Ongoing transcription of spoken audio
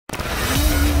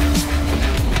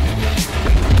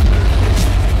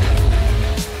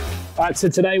All right, so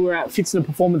today we're at Fitzner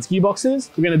Performance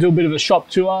Gearboxes. We're going to do a bit of a shop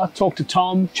tour, talk to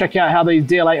Tom, check out how these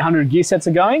DL800 gear sets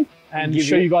are going, and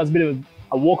show you guys a bit of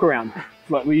a walk around.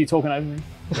 Like, were you talking over me?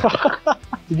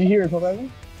 Did you hear it talk over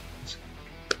me?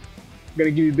 I'm going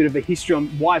to give you a bit of a history on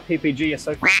why PPG are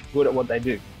so good at what they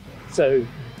do. So,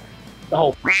 the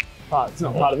whole part, it's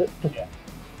not part of it. Yeah.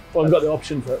 Well, I've got the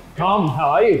option for it. Tom, how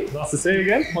are you? Nice to see you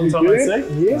again. Long time no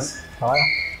see. Yes. Hi.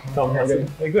 Tom, how's it?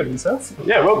 Yeah, good. Yourself?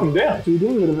 Yeah, welcome down. Should we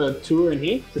do a bit of a tour in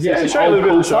here? Yeah, show you a little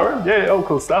bit of the showroom. Yeah, all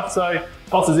cool stuff. So,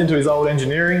 Boss is into his old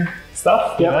engineering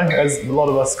stuff, you know, as a lot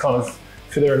of us kind of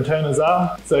fitter and turners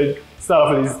are. So,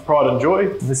 start off with his pride and joy.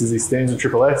 This is his standard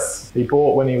Triple S he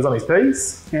bought when he was on his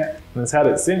P's. Yeah. And has had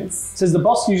it since. So is the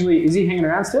boss usually, is he hanging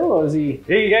around still, or is he?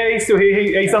 Yeah, he's still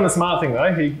here. He's done the smart thing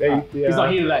though. He's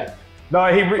not here today. No,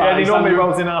 he normally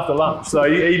rolls in after lunch, so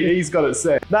he's got it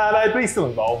set. No, but he's still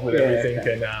involved with everything,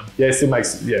 okay. And still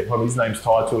makes, well, his name's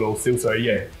tied to it all still, so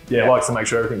likes to make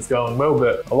sure everything's going well.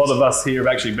 But a lot of us here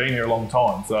have actually been here a long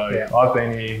time, so I've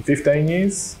been here 15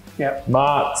 years. Yep.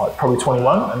 Mark's like probably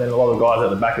 21, and then a lot of guys at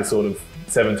the back are sort of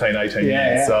 17, 18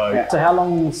 years. So how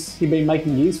long has he been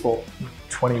making gears for?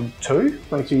 22.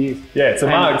 22 years. Yeah, so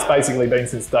Mark's basically been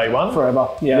since day one. Forever.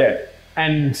 Yeah.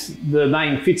 And the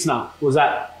name Fitzner, was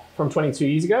that from 22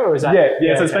 years ago, or is that?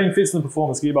 Yeah, so it's been Fitzner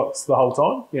Performance Gearbox the whole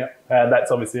time. Yeah. That's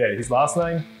obviously his last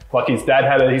name. Like his dad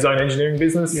had his own engineering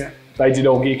business. Yeah. They did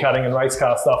all gear cutting and race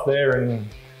car stuff there, and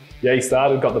he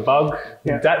started, got the bug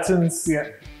in Datsuns. Yeah.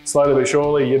 Slowly but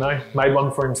surely, you know, made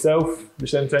one for himself,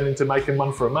 which then turned into making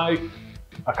one for a mate.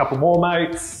 A couple more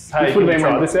mates. Hey, can we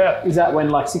try this out? Is that when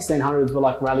like 1600s were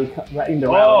like into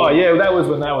rally? Oh yeah, that was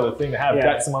when they were the thing to have.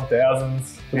 Datsun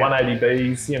 1000s, the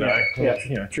 180Bs, you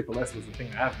know, Triple S was the thing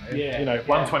to have, man. Yeah. You know,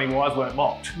 120Ys weren't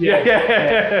mocked.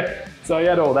 Yeah. So he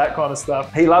had all that kind of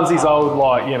stuff. He loves his old,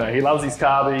 like, you know, he loves his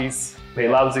carbies. He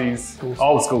loves his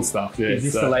old school stuff. Yeah. Is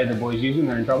this the lathe the boys use when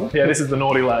they're in trouble? Yeah, this is the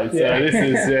naughty lathe. So this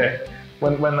is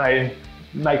when they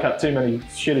make up too many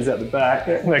shitters at the back,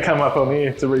 they come up on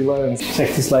here to relearn. Check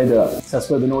this lathe out. That's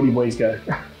where the naughty boys go.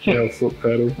 Foot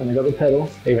pedal. And they got the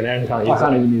pedal. Even Aaron can't use it. I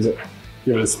can't even use it.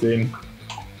 Give it a spin.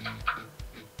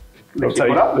 Lift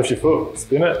your foot,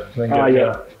 spin it, then go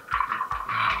down.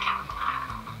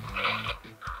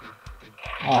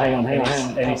 Oh, hang on.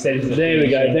 And he said, there we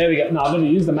go. No, I've never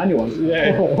used the manual one.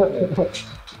 Yeah.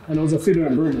 And it was a fitter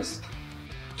and broomist.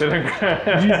 Did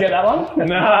you get that one?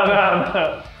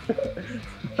 No.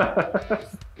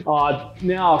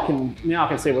 Now I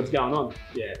can see what's going on.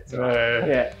 Yeah.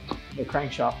 The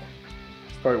crankshaft.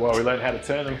 That's probably why we learned how to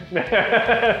turn them.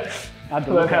 Had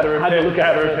to look how to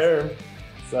repair them.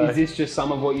 So, is this just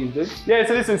some of what you do? Yeah,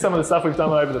 so this is some of the stuff we've done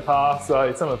over the past. So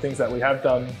it's some of the things that we have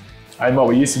done and what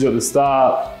we used to do at the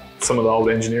start. Some of the old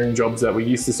engineering jobs that we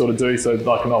used to sort of do. So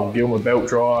like an old Gilmer belt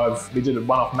drive. We did a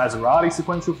one-off Maserati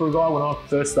sequential for a guy when I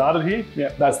first started here.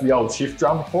 Yeah. That's the old shift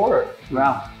drum for it.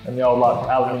 Wow. And the old like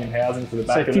aluminium housing for the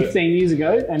back of it. So 15 years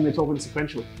ago, and we're talking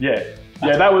sequential. Yeah.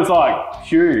 That was like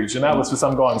huge, and that was for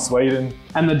some guy in Sweden.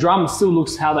 And the drum still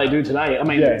looks how they do today. I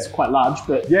mean, it's quite large,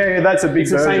 but that's a big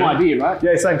it's the same idea, right?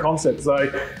 Yeah, same concept. So,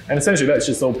 and essentially that's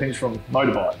just all pinched from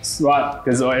motorbikes, right?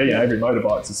 Because every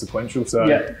motorbike's a sequential. So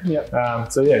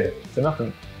so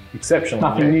nothing exceptional.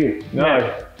 Nothing new. No.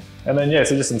 Yeah. And then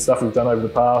so just some stuff we've done over the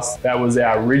past. That was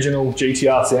our original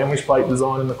GTR sandwich plate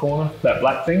design in the corner, that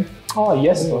black thing. Oh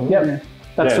yes,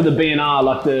 That's for the B&R,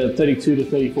 like the 32 to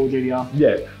 34 GTR.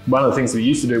 Yeah, one of the things we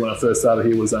used to do when I first started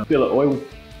here was billet oil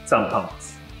sump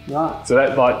pumps. Right. So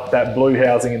that blue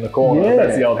housing in the corner,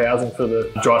 that's the old housing for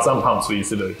the dry sump pumps we used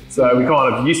to do. So we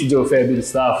kind of used to do a fair bit of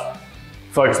stuff,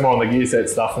 focus more on the gear set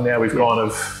stuff, and now we've kind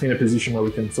of in a position where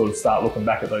we can sort of start looking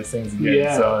back at those things again.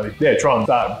 Yeah. So try and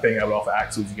start being able to offer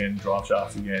axles again, drive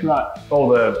shafts again. Right. All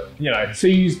the, So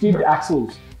you did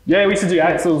axles? Yeah, we used to do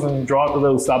axles and drive the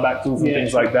little sub axles and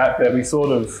things like that. But we sort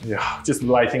of, just the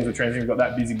way things were transitioning, we got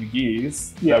that busy with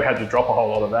gears. Yeah. So we had to drop a whole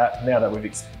lot of that. Now that we've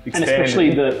expanded. And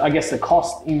especially the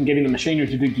cost in getting the machinery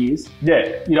to do gears.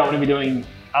 Yeah. You don't want to be doing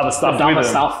other stuff dumber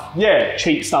stuff. Yeah.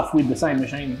 Cheap stuff with the same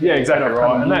machine. Yeah, exactly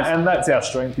right. And that's our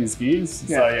strength is gears.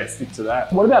 Yeah. So stick to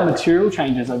that. What about material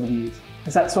changes over the years?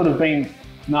 Has that sort of been,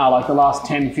 like the last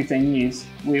 10, 15 years,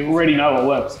 we already know what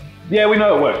works? Yeah, we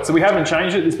know it works. So we haven't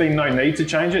changed it. There's been no need to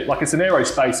change it. Like it's an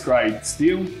aerospace grade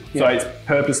steel. So it's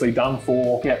purposely done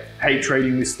for heat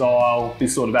treating this style,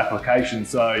 this sort of application.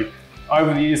 So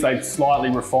over the years, they've slightly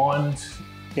refined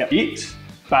it.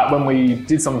 But when we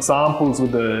did some samples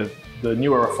with the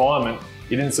newer refinement,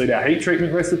 it didn't suit our heat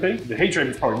treatment recipe. The heat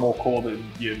treatment's probably more core than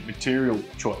your material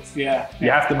choice. Yeah. You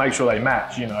have to make sure they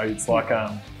match, it's like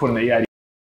putting the E80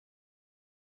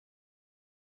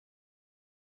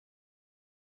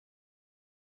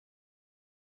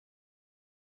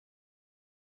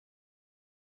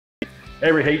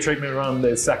 Every heat treatment run,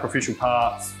 there's sacrificial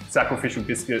parts, sacrificial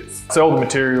biscuits. So all the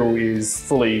material is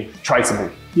fully traceable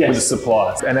with the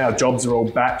suppliers, and our jobs are all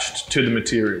batched to the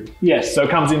material. Yes. So it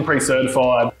comes in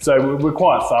pre-certified. So we're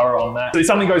quite thorough on that. So if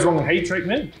something goes wrong in heat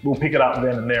treatment, we'll pick it up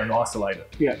then and there and isolate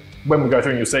it. Yeah. When we go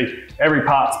through, and you'll see every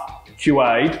part's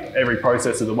QA'd every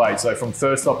process of the way. So from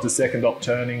first op to second op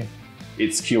turning,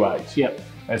 it's QA'd. Yep.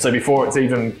 And so before it's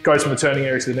even goes from the turning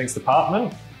area to the next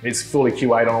department, it's fully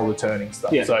QA'd on all the turning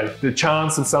stuff. Yeah. So the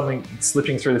chance of something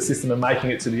slipping through the system and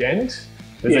making it to the end,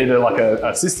 there's either like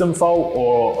a system fault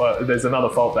or there's another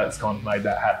fault that's kind of made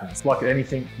that happen. It's like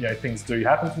anything, you know, things do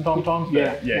happen from time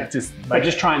to time.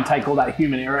 Just try and take all that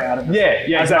human error out of it.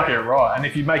 Yeah, exactly right. And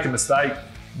if you make a mistake,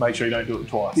 make sure you don't do it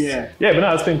twice. Yeah, but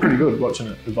no, it's been pretty good watching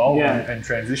it evolve and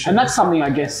transition. And that's something,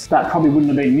 I guess, that probably wouldn't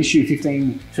have been an issue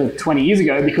 15 to 20 years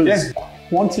ago because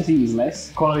quantity is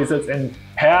less. Quantity is less and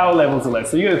power levels are less.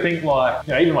 So you got to think like,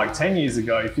 you know, even like 10 years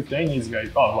ago, 15 years ago,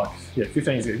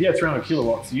 15 years ago, if you had 300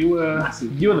 kilowatts, you were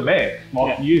the man.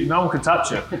 Like no one could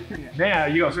touch it. Now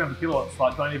you got 300 kilowatts,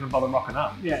 like don't even bother rocking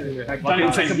up. Yeah. Like, don't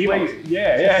even take a gearbox.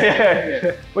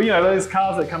 Yeah. Well, you know, those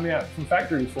cars that come out from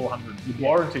factory with 400 with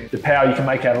warranty. The power you can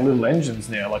make out of little engines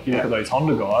now, like you look at those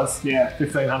Honda guys,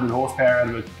 1500 horsepower out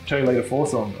of a 2-litre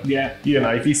four-cylinder. Yeah. You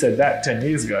know, if you said that 10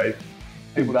 years ago,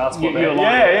 people would ask what that.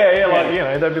 Like, you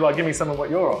know, they'd be like, give me some of what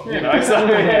you're on. You know, so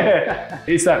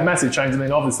it's that massive change. And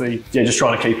then obviously, just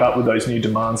trying to keep up with those new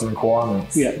demands and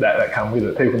requirements that come with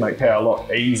it. People make power a lot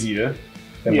easier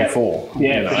than before.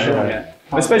 Yeah, you know? For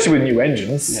sure. Especially with new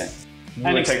engines. Yeah.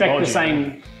 And expect the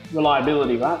same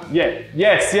reliability, right? Yeah.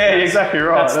 Yes. Yeah. Exactly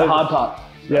right. That's the hard part.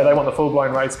 Yeah, they want the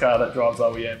full-blown race car that drives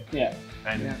OEM. Yeah.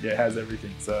 And has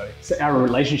everything. So our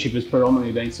relationship has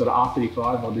predominantly been sort of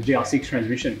R35 or the GR6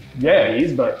 transmission. But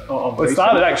it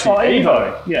started actually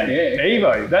Evo.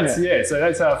 Evo. That's So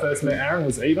that's how I first met Aaron,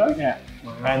 was Evo. Yeah.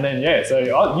 And then so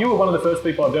you were one of the first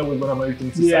people I dealt with when I moved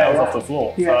into sales off the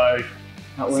floor. Yeah.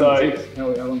 How long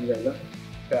ago was that?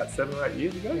 About 7 or 8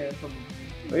 years ago. Yeah, probably.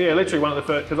 Yeah, literally one of the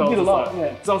first, because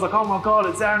I was like, oh my God,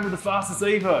 it's Aaron with the fastest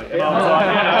Evo. And I was like,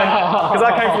 you know, because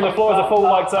I came from the floor as a full,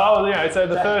 like, so I was, you know, so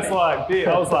the first like bit,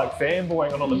 I was like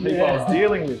fanboying on all the people I was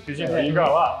dealing with, because you know, you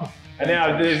grow up. And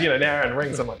now there's, you know, now Aaron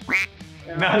rings, I'm like,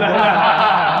 no,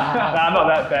 not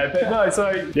that bad. But no,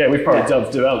 so we've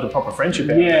probably developed a proper friendship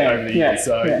out there over the years.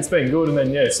 So it's been good, and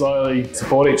then slowly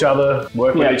support each other,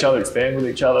 work with each other, expand with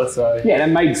each other. So that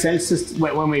made sense just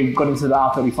when we got into the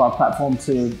R35 platform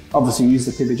to obviously use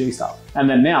the PPG stuff. And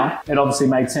then now it obviously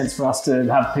made sense for us to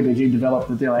have PPG develop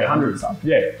the DL800 stuff.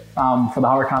 For the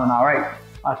Hurricane and R8.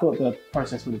 I thought the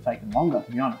process would have taken longer,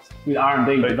 to be honest, with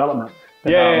R&D development.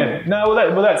 But,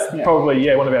 that's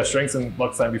probably one of our strengths, and like I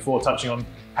was saying before, touching on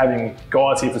having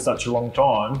guys here for such a long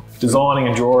time, designing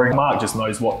and drawing. Mark just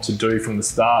knows what to do from the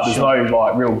start. There's no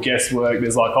like real guesswork.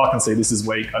 There's like, I can see this is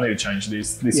weak, I need to change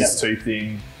this. This is too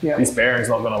thin. This bearing's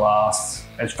not going to last.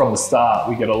 And from the start,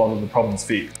 we get a lot of the problems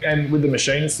fixed. And with the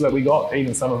machinists that we got,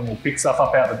 even some of them will pick stuff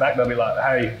up out the back. They'll be like,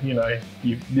 hey, you know,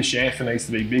 this chamfer needs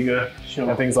to be bigger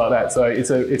and things like that. So it's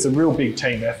a real big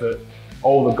team effort.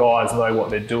 All the guys know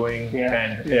what they're doing,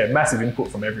 and massive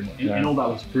input from everyone. And all that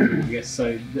was proven, I guess.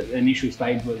 So the initial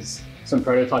stage was some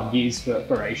prototype gears for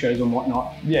ratios and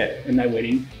whatnot. And they went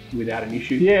in without an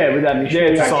issue. Without an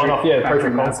issue. To sign off, proof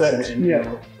of concept.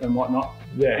 And whatnot.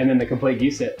 And then the complete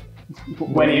gear set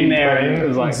went in there and it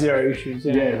was like zero issues.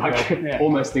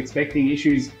 Almost expecting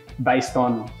issues based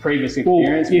on previous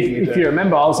experience. If you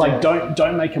remember, I was like,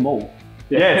 don't make them all.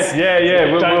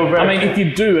 I mean, if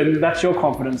you do, and that's your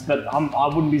confidence, but I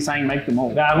wouldn't be saying make them all.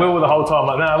 Nah, we were the whole time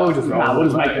like, we'll just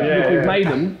make them. We've made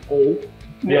them all.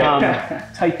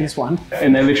 Take this one.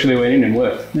 And they literally went in and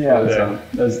worked. That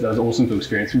was awesome to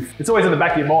experience. It's always in the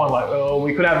back of your mind, like, oh,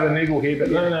 we could have a niggle here, but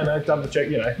no, double check,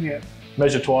 you know.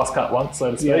 Measure twice, cut once,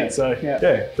 so to speak. So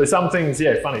some things,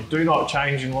 funny. Do not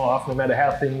change in life, no matter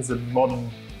how things and modern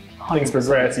things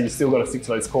progress. You still got to stick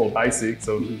to those core basics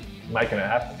of making it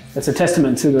happen. It's a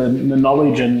testament to the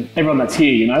knowledge and everyone that's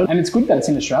here, you know. And it's good that it's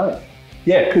in Australia.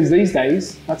 Because these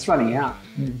days that's running out.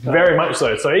 Very much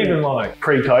so. So even like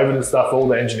pre-COVID and stuff, all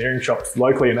the engineering shops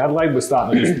locally in Adelaide were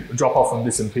starting to just drop off and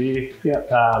disappear.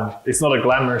 It's not a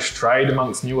glamorous trade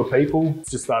amongst newer people.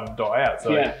 It's just starting to die out.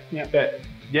 So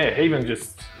even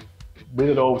just with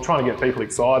it all, trying to get people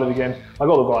excited again. Like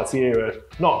all the guys here are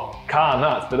not car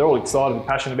nuts, but they're all excited and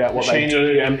passionate about what they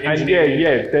do. And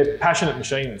they're passionate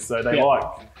machinists. So they like,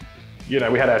 you know,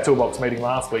 we had our toolbox meeting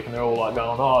last week and they're all like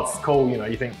going, oh, it's cool. You know,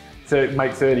 you think to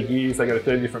make 30 gears, they go to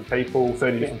 30 different people,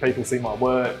 30 different people see my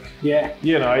work. Yeah.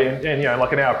 You know, and you know,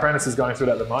 like our apprentice is going through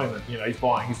it at the moment. You know,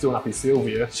 he's doing up his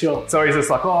Sylvia. Sure. So he's just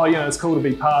like, oh, you know, it's cool to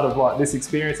be part of like this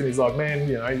experience. And he's like, man,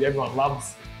 you know, everyone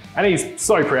loves, and he's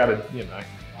so proud of, you know,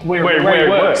 where it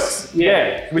works.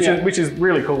 Yeah. Which is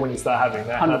really cool when you start having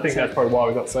that. 100%. And I think that's probably why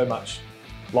we've got so much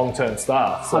long-term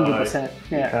staff. So, 100%.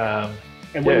 Yeah.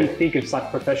 And when you think of like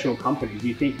professional companies,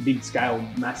 you think big scale,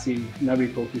 massive,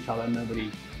 nobody talks to each other, nobody,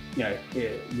 you know,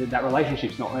 that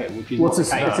relationship's not there, which is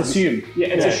it's assumed. Yeah,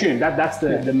 it's assumed. That's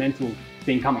the mental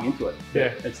thing coming into it.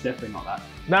 Yeah. It's definitely not that.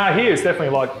 Nah, here it's definitely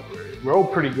like, we're all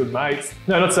pretty good mates.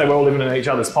 No, not to say we're all living in each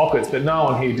other's pockets, but no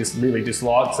one here just really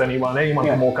dislikes anyone. Anyone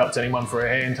can walk up to anyone for a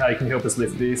hand. Hey, can you help us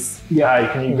lift this? Hey,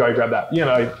 can you go grab that? You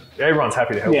know, everyone's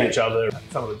happy to help each other.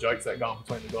 Some of the jokes that go on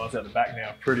between the guys out the back now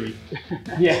are pretty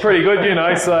good, you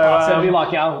know. So it'd be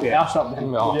like our shop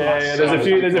then.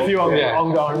 There's a few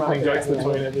ongoing running jokes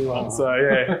between everyone. So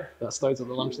yeah. That stows at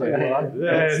the lunch table.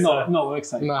 It's not work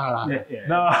safe. No,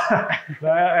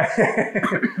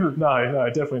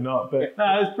 definitely not. But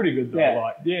no, it's pretty good though.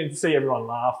 Like, to see everyone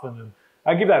laughing, and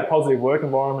I give that positive work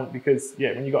environment because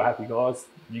when you got happy guys,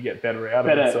 you get better out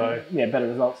of it. So better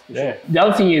results. For sure. The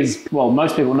other thing is, well,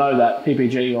 most people know that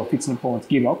PPG or Fixed and Performance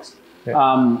Gearbox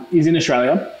is in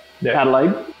Australia,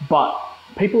 Adelaide, but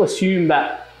people assume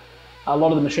that a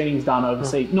lot of the machining is done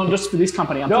overseas. Not just for this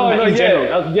company. I'm talking about in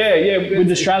general.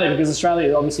 With Australia, because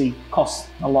Australia obviously costs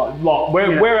a lot.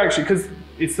 We're actually, because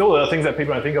it's all the things that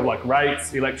people don't think of, like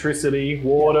rates, electricity,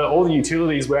 water, all the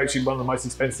utilities. We're actually one of the most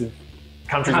expensive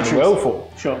countries in the world for.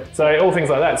 Sure. So all things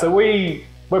like that. So we're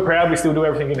proud. We still do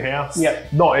everything in house.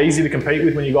 Not easy to compete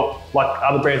with when you got like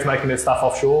other brands making their stuff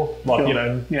offshore. Like you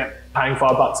know, paying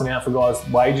 $5 an hour for guys'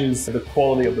 wages. The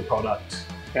quality of the product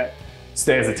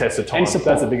stands the test of time.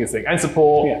 That's the biggest thing. And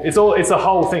support. It's a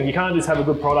whole thing. You can't just have a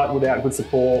good product without good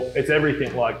support. It's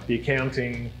everything, like the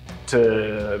accounting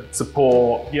to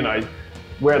support. You know,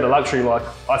 we're the luxury. Like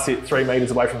I sit 3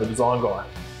 meters away from the design guy.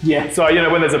 So, you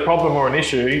know, when there's a problem or an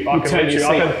issue, I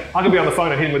can be on the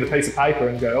phone and hit him with a piece of paper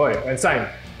and go, oh, and same,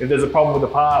 if there's a problem with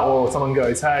a part or someone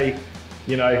goes, hey,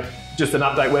 you know, just an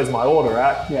update, where's my order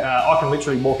at? I can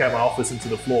literally walk out my office into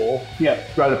the floor,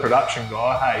 go to the production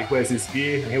guy, hey, where's this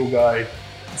gear? And he'll go,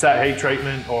 it's at heat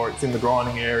treatment, or it's in the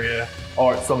grinding area,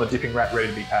 or it's on the dipping rack ready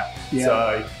to be packed.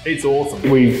 So it's awesome.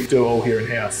 We do it all here in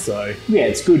house. So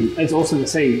it's good. It's awesome to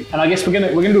see. And I guess we're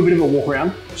gonna do a bit of a walk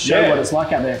around, show what it's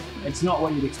like out there. It's not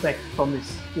what you'd expect from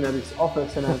this, you know, this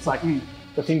office, and it's like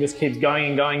the thing just keeps going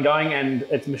and going and going, and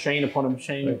it's machine upon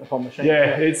machine upon machine.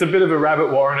 It's a bit of a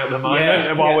rabbit warren at the moment,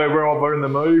 and while we're in the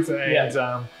move,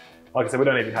 and like I said, we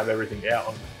don't even have everything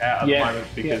out at the moment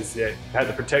because we had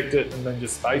to protect it, and then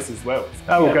just space as well.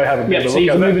 We'll go have a bit of a look. So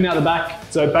you're moving out the back.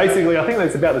 So basically, I think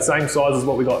that's about the same size as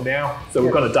what we got now. So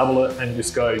we've got to double it and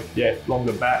just go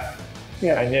longer back.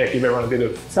 And give everyone a bit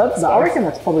of. So I reckon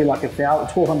that's probably like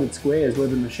 1,200 squares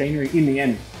worth of machinery in the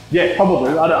end.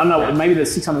 Probably. I don't know. Maybe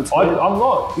there's 600 squares. I'm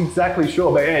not exactly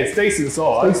sure, but it's decent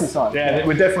size. Decent size.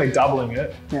 We're definitely doubling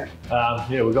it.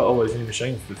 We've got all those new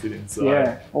machines to fit in. So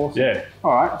awesome.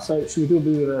 All right. So should we do a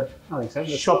bit of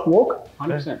a shop walk?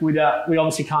 100%. We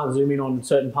obviously can't zoom in on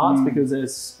certain parts because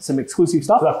there's some exclusive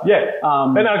stuff.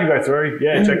 And I can go through.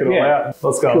 Check it all out.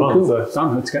 What's going on? So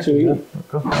done. Let's go.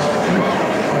 Cool.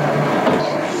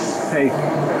 Hey,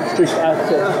 Trish,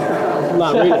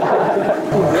 no, read it.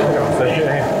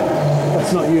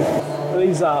 That's not you. Are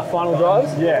these final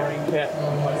drives?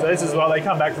 So this is why they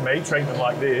come back from heat treatment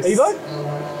like this. Evo?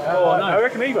 No. I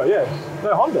reckon Evo,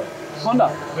 No,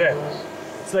 Honda.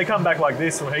 So they come back like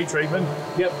this from heat treatment.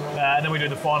 And then we do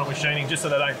the final machining just so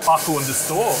they don't buckle and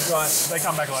distort. They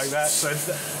come back like that. So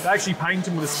they actually paint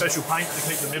them with a special paint to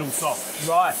keep the middle soft.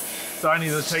 So only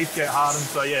the teeth get hardened,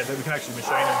 so we can actually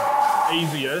machine them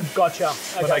easier.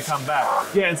 When they come back.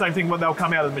 And same thing when they'll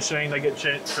come out of the machine, they get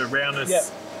checked for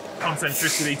roundness,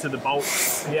 concentricity to the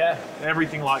bolts,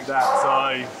 everything like that.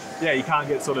 So you can't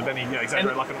get sort of any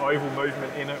exaggerate like an oval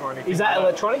movement in it or anything. Is that like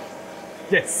electronic?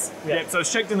 Yes. So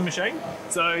it's checked in the machine.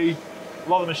 So a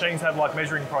lot of the machines have like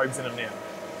measuring probes in them now.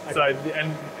 So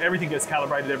and everything gets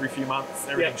calibrated every few months.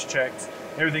 Everything's checked.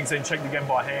 Everything's been checked again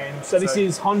by hand. So this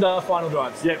is Honda final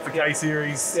drives? For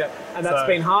K-Series. And that's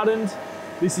been hardened.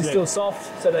 This is still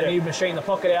soft, so they need to machine the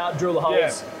pocket out, drill the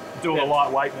holes. Do all the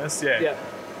lightweightness,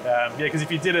 because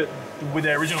if you did it with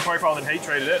their original profile and heat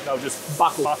treated it, they'll just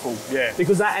buckle.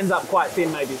 Because that ends up quite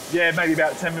thin, maybe. Maybe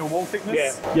about 10 mil wall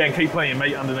thickness. And keep plenty of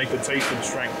meat underneath the teeth for the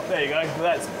strength. There you go. So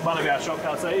that's one of our shop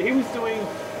cars. So he was doing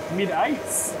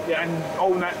mid-8s and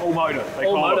all motor.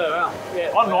 All motor, wow.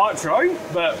 Yeah. On nitro,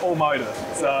 but all motor.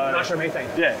 So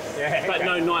nitromethane. Yeah. But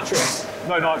no nitrous.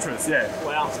 No nitrous, yeah.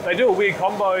 Wow. They do a weird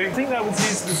combo. I think that was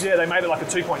used, they made it like a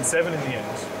 2.7 in the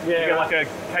end. Yeah. You get like a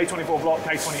K24 block,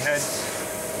 K20 head,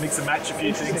 mix and match a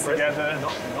few things together.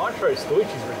 Nitro storage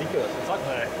is ridiculous. It's like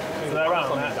so they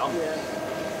run on that.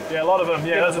 Yeah, a lot of them,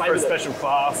 those are for a special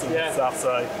class and stuff,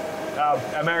 so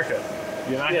America,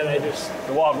 you know? Yeah, they just...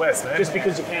 The Wild West, man. Just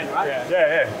because you can, right?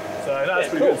 Yeah. So that's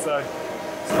pretty good, so...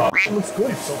 It looks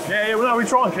good. Yeah, well, no, we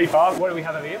try and keep up. What do we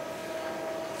have over here?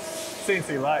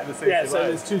 CNC lathe, the CNC Yeah, so lathe.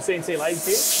 there's 2 CNC lathes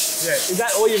here. Yeah. Is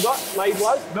that all you've got,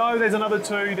 lathe-wise? No, there's another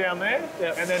 2 down there,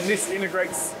 and then this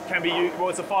integrates, can be used, well,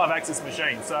 it's a 5-axis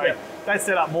machine, so that's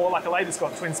set up more like a lathe. It's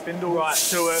got twin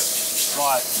spindles to it,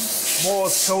 like more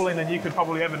tooling than you could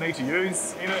probably ever need to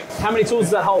use in it. How many tools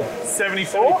does that hold?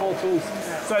 74. 74 tools.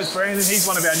 So it's Brandon, he's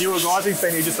one of our newer guys, he's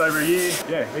been here just over a year.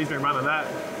 Yeah, he's been running that.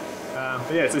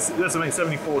 But yeah, that's what I mean,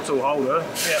 74 tool holder.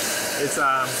 It's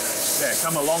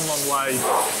come a long way.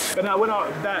 But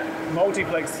no, that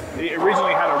multiplex, it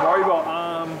originally had a robot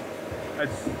arm, a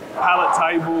pallet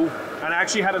table, and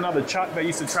actually had another chuck that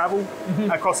used to travel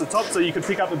across the top, so you could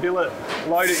pick up the billet,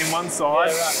 load it in one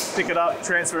side, pick it up,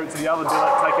 transfer it to the other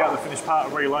billet, take out the finished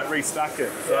part, restack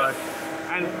it. So.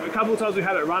 And a couple of times we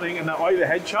had it running, and the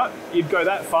overhead chuck, you'd go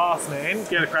that fast, man,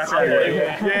 get a crack over it.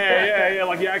 Yeah,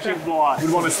 like you actually would want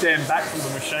to stand back from the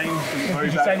machine to move.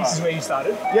 Did you say this is where you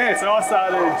started? Yeah, so I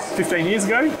started 15 years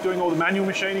ago, doing all the manual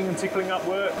machining and tickling up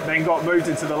work, then got moved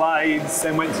into the lathes,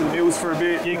 then went to the mills for a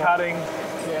bit, gear cutting,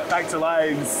 back to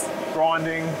lathes,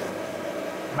 grinding,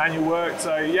 manual work.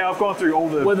 So yeah, I've gone through all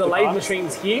the Were the lathe parts.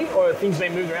 machines here, or have things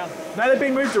been moved around? No, they've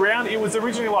been moved around. It was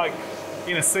originally like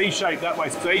in a C shape that way.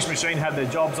 So each machine had their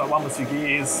jobs. Like one was for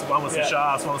gears, one was for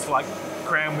shafts, one was for like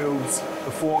crown wheels,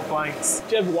 the fork blanks.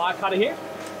 Do you have a wire cutter here?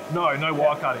 No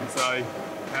wire cutting. So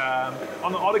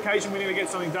on the odd occasion we need to get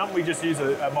something done, we just use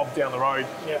a mob down the road.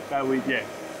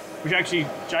 Which actually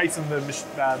Jason, the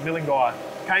milling guy,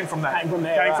 came from that. Came from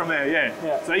there,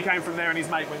 So he came from there and his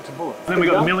mate went to Bullet. Then we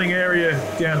got the milling area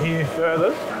down here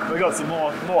further. We got some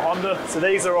more Honda. So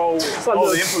these are all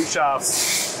the input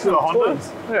shafts. For the Honda.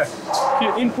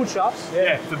 Yeah. Input shafts?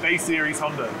 Yeah, the B series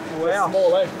Honda. Wow.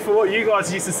 Small leg. For what you guys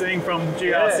are used to seeing from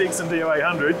GR6 and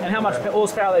DL800. And how much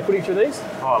horsepower are they putting through these?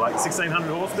 Oh, like 1,600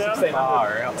 horsepower.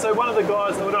 1,600. So one of the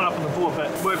guys, we're not up on the board, but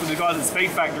work with the guys at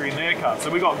Speed Factory in their car. So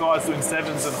we got guys doing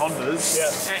 7s and Hondas.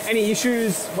 Yeah. Any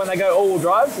issues when they go all-wheel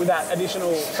drive with that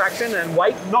additional traction and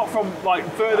weight? Not from like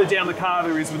further down the car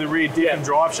there is with the rear diff and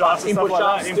drive shafts and stuff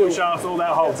like that. Input shafts, all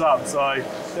that holds up. So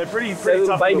they're pretty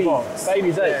tough to the box.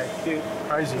 Babies, eh?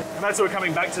 Crazy. And that's where we're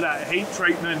coming back to that heat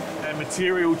treatment and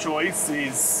material choice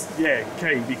is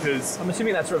key, because I'm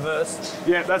assuming that's reverse.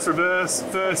 Yeah, that's reverse,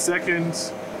 first, second.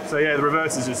 So yeah, the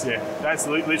reverse is just that's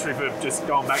literally for just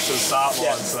going back to the start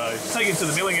line. So take it to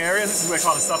the milling area. This is where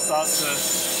kind of stuff starts to.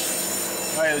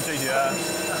 Oh yeah, the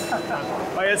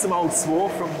GTR. I had some old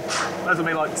swarf from. That's what I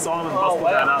mean, like Simon busted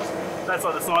that up. That's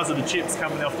like the size of the chips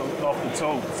coming off the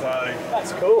tool. So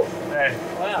that's cool.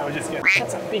 Yeah. Wow. So we just get.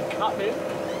 That's a big cut, man.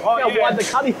 Oh, how wide the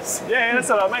cut is. Yeah, that's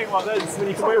what I mean. Like that's when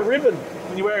you can wear a ribbon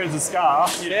when you wear it as a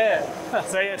scarf. So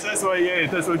that's why that's what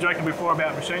we were joking before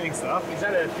about machining stuff. Is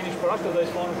that a finished product of those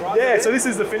final drives? Yeah, so this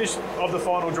is the finish of the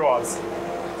final drives.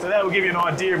 So that will give you an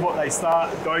idea of what they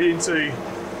go into.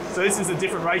 So this is a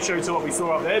different ratio to what we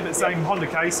saw up there, but same Honda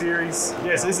K series.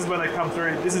 Yeah, so this is when they come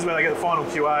through. This is where they get the final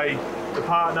QA, the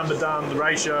part number done, the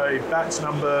ratio, batch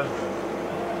number,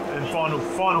 and final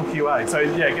QA. So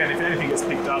yeah, again, if anything gets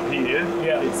picked up here,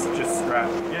 it's just scrap.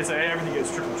 Yeah, so everything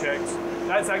gets triple checked.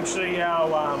 That's actually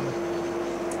our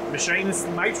machinist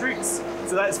matrix.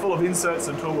 So that's full of inserts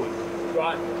and tooling.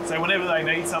 Right. So whenever they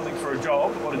need something for a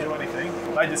job or to do anything,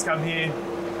 they just come here.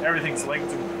 Everything's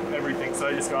linked to everything. So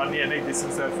you just go, I need this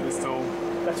insert for this tool.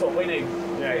 That's what we need.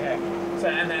 Yeah. So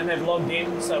and they've logged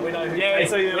in, so we know who.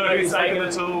 So you know who's taking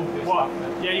the tool. You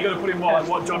got to put in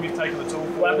what job you've taken the tool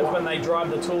for. What happens when they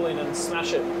drive the tool in and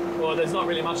smash it? Well, there's not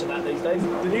really much of that these days.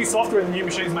 The new software and the new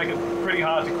machines make it pretty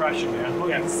hard to crash it now.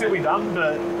 It can still be done,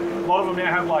 but a lot of them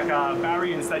now have like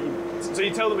barriers that so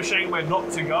you tell the machine where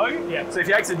not to go. Yeah. So if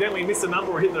you accidentally miss a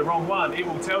number or hit the wrong one, it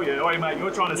will tell you, oh mate, you're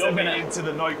trying to send me into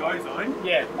the no-go zone.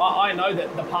 Yeah, I know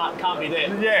that the part can't be there.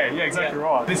 Yeah, exactly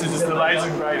right. This is just the laser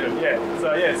grader.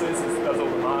 So this does all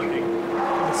the marking.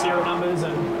 The serial numbers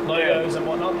and logos and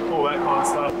whatnot. All that kind of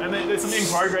stuff. And there's some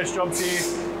in-progress jobs here.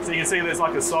 So you can see there's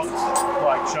like a soft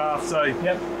shaft. So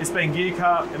it's been gear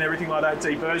cut and everything like that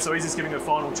deburred. So he's just giving a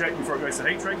final check before it goes to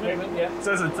heat treatment.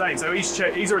 So that's the thing. So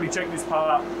he's already checked this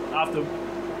part after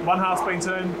one half's been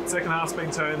turned, second half's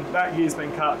been turned, that gear's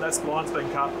been cut, that spline's been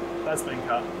cut, that's been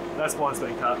cut, that spline's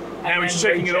been cut. Now he's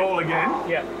checking it all again.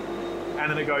 Yeah. And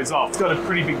then it goes off. It's got a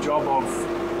pretty big job of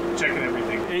checking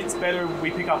everything. It's better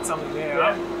we pick up something now.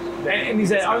 Yeah. And is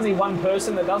there only one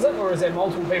person that does it, or is there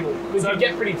multiple people? Because you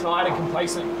get pretty tired and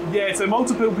complacent. Yeah, so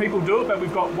multiple people do it, but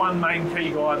we've got one main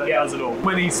key guy that does it all.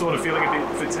 When he's sort of feeling a bit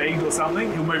fatigued or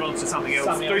something, he'll move on to something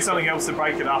else, do something else to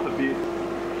break it up a bit.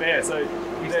 Yeah, so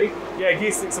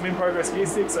gear sticks, some in progress gear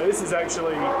sticks. So this is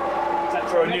actually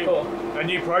for a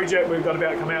new project we've got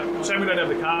about to come out. Shame we don't have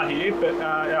the car here, but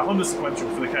our Honda sequential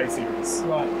for the K series.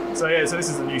 Right. So yeah, so this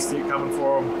is a new stick coming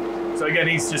for them. So again,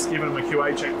 he's just giving them a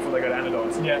QA check before they go to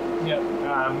anodise. Yeah.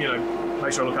 You know,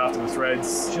 make sure I look after the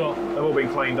threads. Sure. They've all been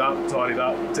cleaned up, tidied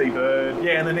up, deburred.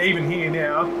 Yeah, and then even here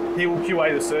now, he will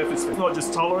QA the surface. It's not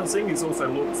just tolerancing, it's also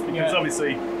looks, because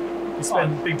obviously you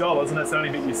spend big dollars and that's the only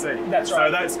bit you see. That's right.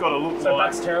 So that's got to look So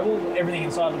that's terrible, everything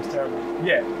inside looks terrible.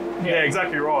 Yeah,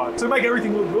 exactly right. So make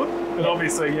everything look good, but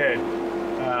obviously, it's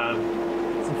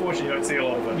unfortunate you don't see a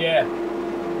lot of it. Yeah.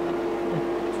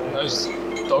 Those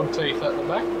dog teeth at the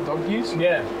back, dog gears?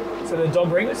 Yeah. So the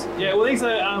dog rings? Yeah, well these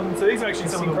are actually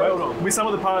some of the weld on. With some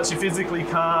of the parts you physically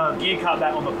can't gear cut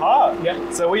that on the part.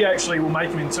 Yeah. So we actually will make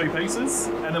them in two pieces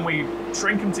and then we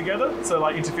shrink them together, so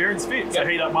like interference fit. So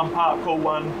heat up one part, cool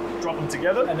one, drop them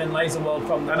together. And then laser weld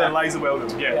from the And then laser weld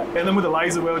them, And then with the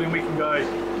laser welding we can go,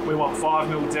 we want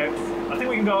 5mm depth. I think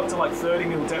we can go up to like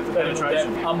 30mm depth of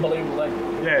penetration. Unbelievable,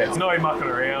 Yeah, it's no mucking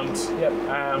around.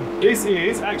 Yep. This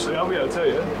is, actually, I'll be able to tell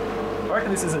you, I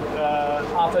reckon this is a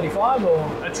R35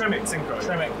 or? A Tremec Synchro.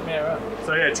 Tremec, yeah, right.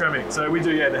 So yeah, Tremec. So we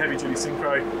do the heavy duty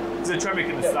Synchro. The Tremec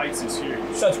in the States is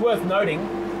huge. So it's worth noting,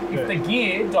 if the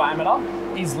gear diameter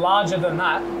is larger than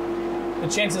that, the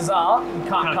chances are you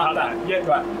can't cut that. Yeah.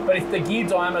 Right. But if the gear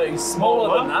diameter is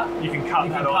smaller than that, you can cut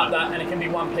that and it can be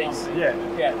one piece. Yeah.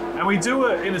 And we do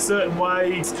it in a certain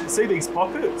way. See these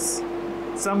pockets?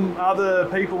 Some other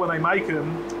people, when they make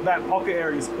them, that pocket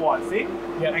area is quite thick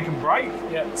and can break.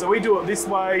 So we do it this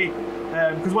way,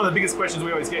 because one of the biggest questions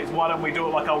we always get is why don't we do it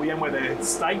like OEM where they're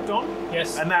staked on?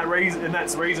 Yes. And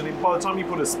that's the reason. By the time you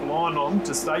put a spline on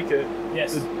to stake it,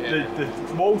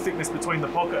 the wall thickness between the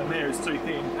pocket and there is too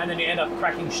thin. And then you end up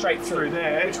cracking straight through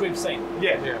there, which we've seen.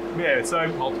 Yeah.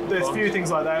 So there's a few things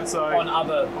like that. So on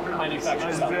other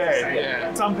manufacturers.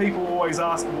 Some people always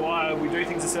ask why we do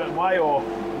things a certain way, or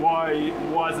why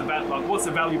is the like what's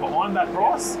the value behind that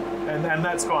price, and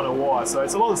that's kind of why. So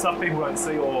it's a lot of stuff people don't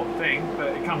see or think, but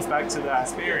it comes back to that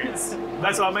experience.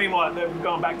 That's what I mean. Like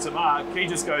going back to Mark, he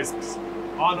just goes,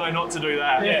 I know not to do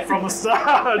that from the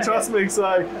start. Trust me.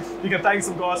 So you can thank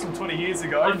some guys from 20 years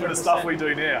ago 100%. For the stuff we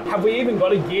do now. Have we even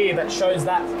got a gear that shows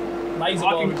that?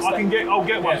 I'll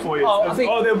get one for you.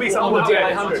 There'll be some on the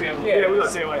DL800. Yeah, we've got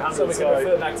DL800. So we can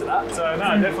refer back to that. So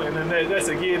no, definitely. And then there's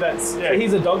a gear that's So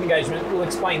here's a dog engagement. We'll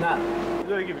explain that.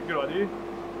 That'll give you a good idea.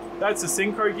 That's a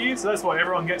synchro gear, so that's what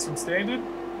everyone gets from standard.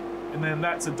 And then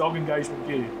that's a dog engagement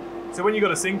gear. So when you've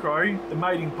got a synchro, the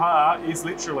mating part is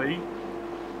literally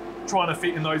trying to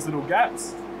fit in those little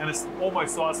gaps, and it's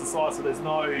almost size to size, so there's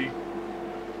no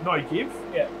give.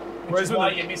 Yeah. Which is why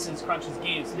your missus crunches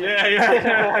gears.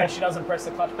 Yeah. She doesn't press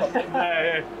the clutch properly.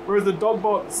 Whereas the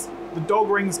dog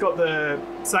ring's got the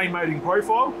same mating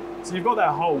profile, so you've got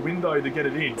that whole window to get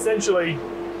it in. Essentially,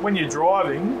 when you're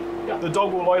driving, the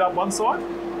dog will load up one side.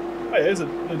 Hey, there's a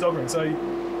dog ring, so you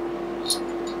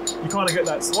kind of get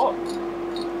that slot.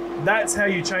 That's how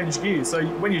you change gears. So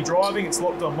when you're driving, it's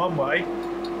locked on one way,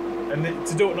 and then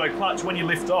to do it no clutch, when you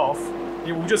lift off,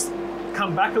 it will just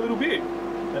come back a little bit.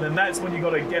 And then that's when you got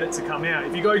to get it to come out.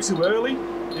 If you go too early,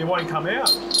 it won't come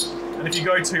out. And if you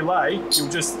go too late, you'll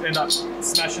just end up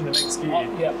smashing the next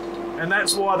gear. And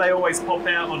that's why they always pop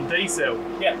out on D-cell.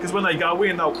 Because when they go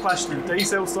in, they'll clash the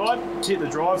D-cell side, hit the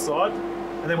drive side,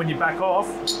 and then when you back off,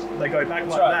 they go back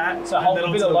like that. So hold a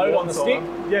bit of load on the stick.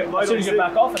 As soon as you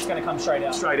back off, it's going to come straight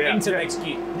out. Into the next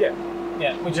gear.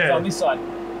 Which is on this side.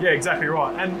 Yeah, exactly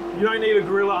right. And you don't need a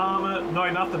Gorilla armor, no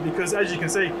nothing, because as you can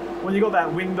see, when you've got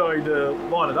that window to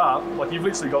line it up, like you've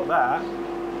literally got that,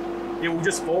 it will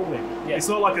just fall in. It's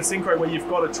not like a synchro where you've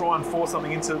got to try and force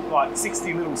something into like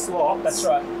 60 little slots. That's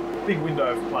right. Big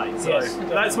window of play. So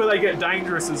that's where they get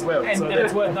dangerous as well. And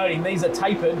it's worth noting, these are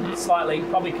tapered slightly,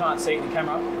 probably can't see it in the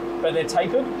camera, but they're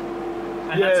tapered,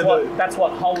 and that's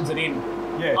what holds it in.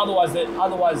 Otherwise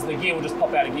the gear will just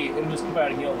pop out of gear. It'll just pop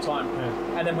out of gear all the time.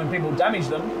 And then when people damage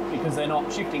them because they're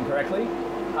not shifting correctly,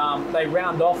 they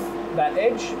round off that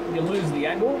edge. You lose the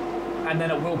angle, and then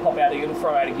it will pop out of gear. It'll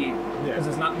throw out of gear because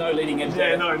there's no leading edge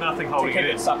there. Nothing holding to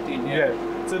keep it sucked in.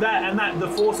 So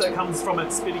the force that comes from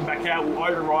it spitting back out will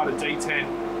override a D10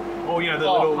 or you know,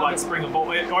 the little like spring and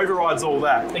ball, it overrides all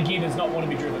that. The gear does not want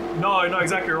to be driven. No,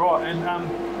 exactly right. And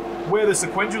where the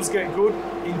sequentials get good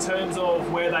in terms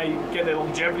of where they get their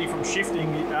longevity from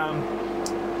shifting,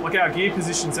 like our gear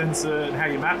position sensor and how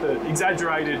you map it,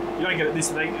 exaggerated, you don't get it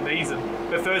this neat and easy.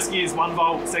 But first gear is 1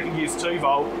 volt, second gear is 2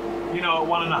 volt. You know, at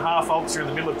 1.5 volts, you're in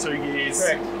the middle of 2 gears.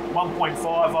 Correct.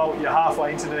 1.5 volt, you're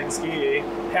halfway into the next gear.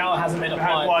 Power hasn't been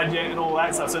applied yet and all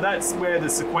that stuff. So that's where the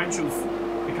sequentials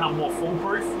become more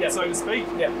foolproof, so to speak.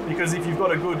 Because if you've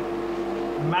got a good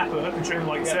mapper, consumer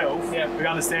like yourself, who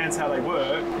understands how they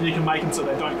work, you can make them so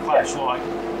they don't clash. Like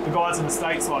the guys in the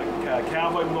States, like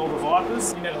Calvo with all the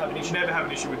Vipers, you never have an issue. Never have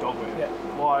an issue with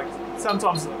dogware. Like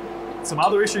sometimes some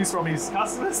other issues from his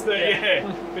customers, but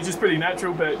which is pretty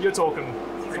natural. But you're talking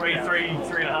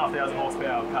 3,500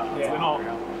 horsepower cars. We're not,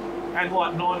 and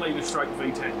like 9 litre straight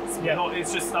V10s. Not,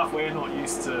 it's just stuff we're not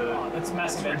used to. Oh, that's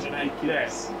massive engine.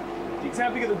 Yes.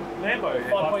 How big are the Lambo?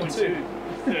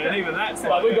 5.2. And even that's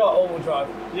like we got all-wheel drive.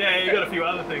 Yeah, you got a few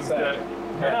other things.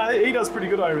 No, he does pretty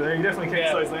good over there. He definitely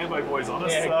keeps those Lambo boys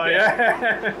honest.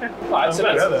 Right, so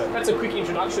that's a quick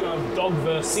introduction of dog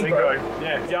versus synchro.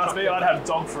 Yeah, if you ask me, I'd have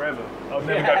dog forever. I'd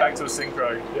never go back to a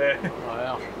synchro.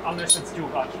 Unless it's dual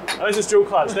clutch. Unless it's dual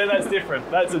clutch, then that's different.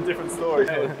 That's a different story.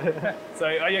 So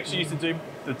I actually used to do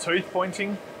the tooth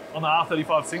pointing on the R35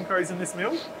 synchros in this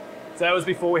mill. So that was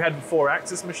before we had the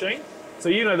 4-axis machine. So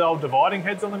you know the old dividing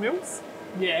heads on the mills?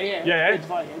 Yeah.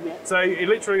 So you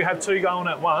literally have 2 going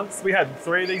at once. We had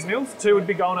 3 of these mills. 2 would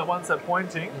be going at once at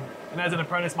pointing. And as an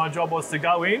apprentice, my job was to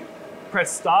go in, press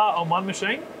start on one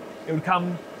machine. It would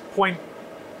come point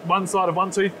one side of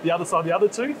one tooth, the other side of the other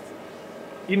tooth,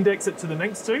 index it to the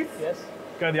next tooth.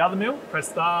 Go to the other mill, press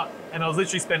start, and I was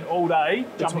literally spent all day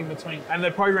jumping between. And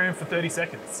they're programmed for 30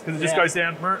 seconds because it just goes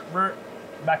down,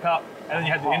 back up, and then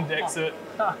you had to index it.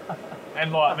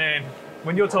 And like, man,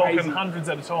 when you're talking hundreds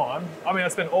at a time, I mean, I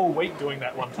spent all week doing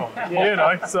that one time, you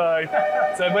know? So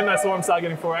when I saw him start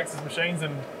getting 4-axis machines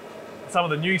and some of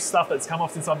the new stuff that's come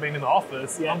off since I've been in the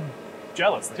office, I'm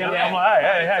jealous. I'm like,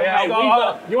 hey, I'll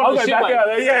go back out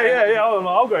there.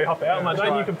 I'll go hop out. I'm like,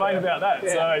 don't you complain about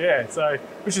that. So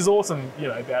which is awesome, you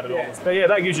know, about it all. But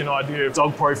that gives you an idea of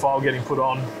dog profile getting put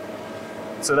on.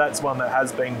 So that's one that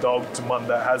has been dogged and one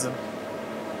that hasn't.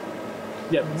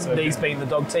 So these being the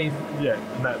dog teeth.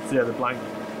 And that's the blank.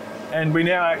 And we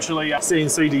now actually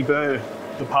CNC deburr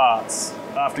the parts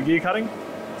after gear cutting.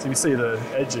 So you see the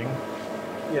edging.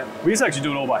 We used to actually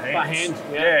do it all by hand. By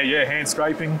hand, hand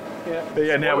scraping.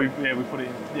 But now we put it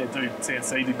in, do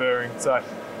CNC deburring. So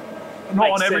not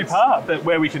on every part, but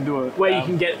where we can do it. Where you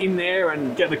can get in there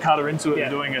and get the cutter into it and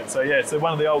doing it. So so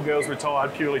one of the old girls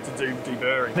retired purely to do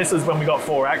deburring. This is when we got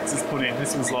 4-axis put in.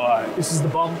 This was like, this is the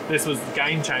bomb. This was the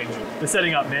game changer. They're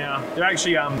setting up now. They're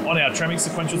actually on our trimming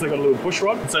sequentials. They've got a little push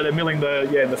rod. So they're milling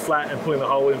the flat and putting the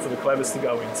hole in for the clevers to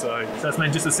go in. So that's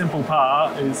meant just a simple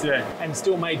part is and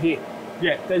still made here.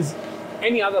 There's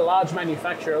any other large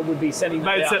manufacturer would be sending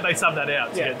that out. They sub that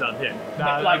out to get done,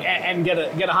 and get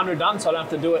 100 done, so I don't have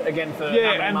to do it again for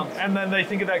how many months. And then they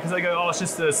think of that because they go, oh, it's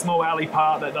just a small alley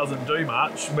part that doesn't do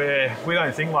much, where we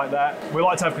don't think like that. We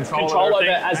like to have control over it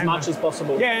as much as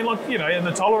possible. Yeah, and like, you know, and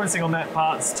the tolerancing on that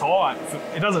part's tight.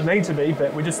 It doesn't need to be,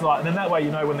 but we just like, and then that way you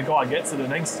know when the guy gets it the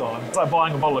next time. It's like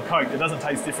buying a bottle of Coke, it doesn't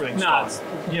taste different each time.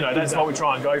 You know, that's what we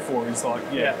try and go for is like,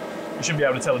 you should be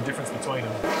able to tell the difference between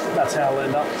them. That's how I'll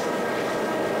end up.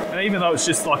 And even though it's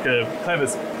just like a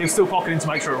clevers, he'll still clock it in to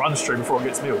make sure it runs true before it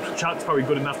gets milled. Chuck's probably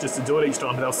good enough just to do it each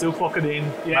time, but they'll still clock it in,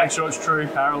 make sure it's true,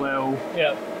 parallel.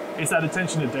 It's that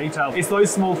attention to detail. It's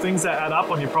those small things that add up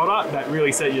on your product that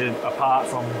really set you apart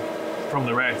from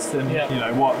the rest. And you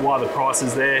know why the price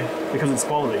is there, because it's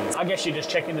quality. I guess you're just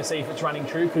checking to see if it's running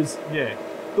true, because the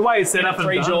way it's set up and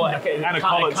done, and a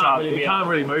collet chart, it can't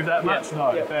really move that much.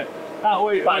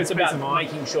 But it's about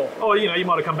making sure. Or, you know, you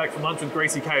might have come back from lunch with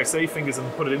greasy KFC fingers and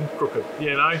put it in crooked,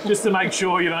 you know, just to make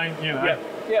sure you don't, you know,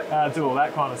 do all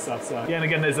that kind of stuff. So, and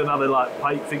again, there's another like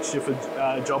plate fixture for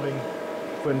jobbing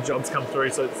when jobs come through.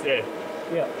 So it's,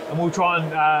 and we'll try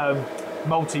and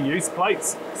multi-use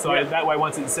plates. So that way,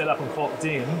 once it's set up and clocked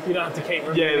in, you don't have to keep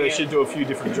removing they should do a few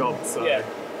different jobs. So.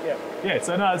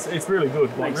 So no, it's really good,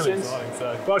 like really exciting.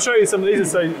 So, but I'll show you some of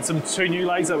these. Are some 2 new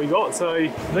lathes that we got.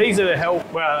 So these are to help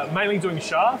mainly doing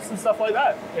shafts and stuff like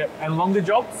that, and longer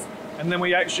jobs. And then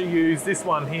we actually use this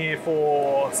one here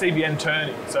for CBN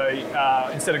turning. So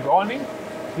instead of grinding,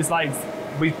 this lathe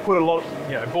we put a lot,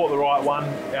 bought the right one,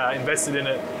 invested in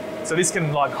it. So this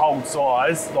can like hold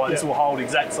size, this will hold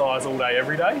exact size all day,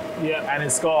 every day. And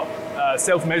it's got a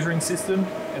self-measuring system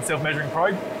and self-measuring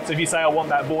probe. So if you say I want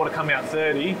that bore to come out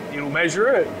 30, it'll measure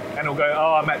it and it'll go,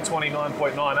 oh, I'm at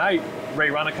 29.98,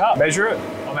 rerun a cut, measure it,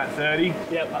 I'm at 30.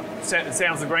 Yep. It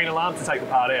sounds the green alarm to take the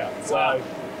part out. So, Wow.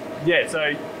 yeah,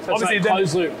 so obviously it's like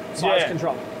closed loop size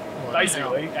control.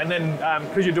 Basically, and then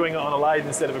because you're doing it on a lathe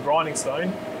instead of a grinding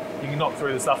stone, you can knock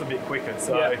through the stuff a bit quicker.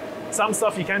 So some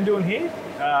stuff you can do in here,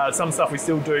 some stuff we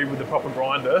still do with the proper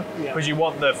grinder because you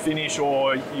want the finish,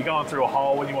 or you're going through a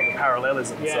hole and you want the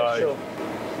parallelism. Yeah, so, sure.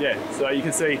 Yeah, so you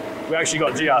can see we actually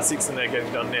got GR6 in there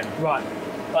getting done now. Right.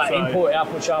 Like So- input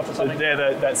output shaft or So something.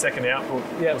 they're that second output,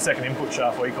 or second input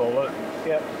shaft, we call it.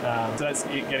 Yep. So that's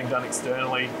it getting done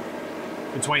externally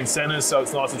between centres, so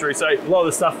it's nice and true. So a lot of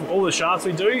the stuff, all the shafts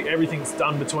we do, everything's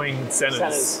done between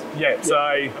centres. Yeah. So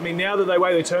I mean, now that the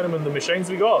way they turn them in the machines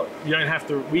we got, you don't have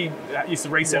to. We used to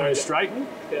recenter and straighten,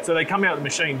 so they come out of the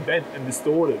machine bent and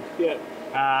distorted. Yeah.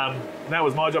 And that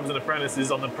was my job as an apprentice,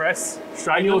 is on the press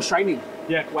straighten. And you're them. straightening.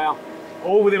 Yeah. Wow.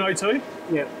 All within O2.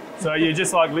 Yeah. So you're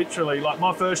just like literally, like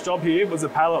my first job here was a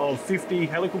pallet of 50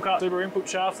 helical cut super input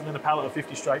shafts and then a pallet of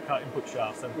 50 straight cut input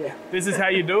shafts. And this is how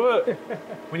you do it.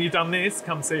 When you've done this,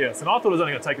 come see us. And I thought it was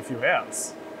only going to take a few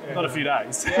hours, not a few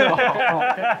days.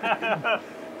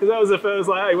 Because that was the first,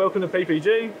 like, hey, welcome to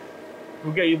PPG.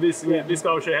 We'll get you this, this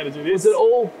guy will show you how to do this. Was it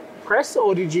all press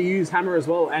or did you use hammer as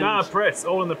well? And No, press,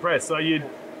 all in the press. So you'd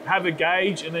have a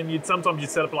gauge and then sometimes you'd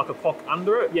set up like a clock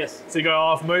under it. Yes. So you go,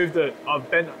 oh, I've moved it, I've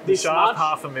bent the This shaft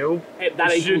much? ½ mil.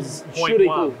 that It equals, should should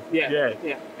equal. 0.1.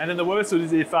 Yeah. And then the worst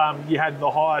was if you had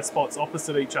the high spots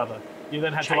opposite each other. You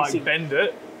then had to Chasing. like bend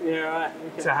it Yeah, right.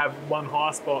 Okay. to have one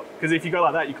high spot. Because if you go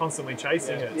like that, you're constantly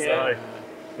chasing it. Yeah. So,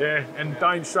 and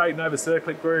don't straighten over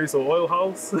circlip grooves or oil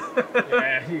holes.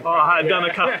 Yeah. I had done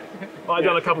a couple. I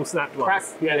done a couple snapped ones. Crack.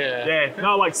 Yeah.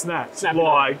 No, like snaps. Snap it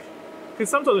Like, because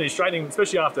sometimes when you're straightening,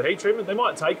 especially after heat treatment, they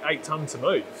might take 8 tons to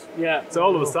move. Yeah. So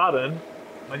all of a sudden,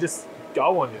 they just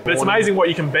go on you. But it's amazing what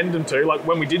you can bend them to. Like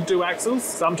when we did do axles,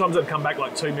 sometimes they'd come back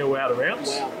like 2 mil out of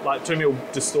rounds, like 2 mil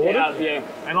distorted. Yeah.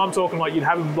 And I'm talking like you'd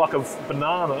have them like a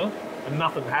banana and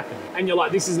nothing happened. And you're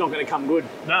like, this is not going to come good.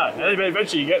 No, and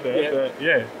eventually you get there.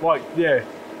 But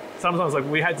sometimes like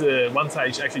we had to one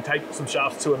stage actually take some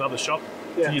shafts to another shop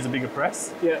to use a bigger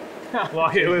press. Yeah.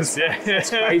 Like it was, It's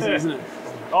crazy, isn't it?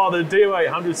 Oh, the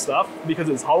DL800 stuff, because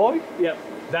it's hollow, Yep.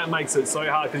 that makes it so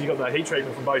hard because you've got the heat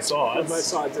treatment from both sides. On both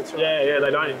sides, that's right. Yeah,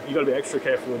 they don't. You've got to be extra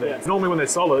careful with it. Yeah. Normally when they're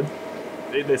solid,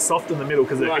 they're soft in the middle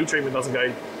because the heat treatment doesn't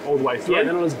go all the way through. Yeah,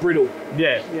 they're not as brittle.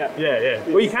 Yeah.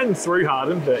 Well, you can through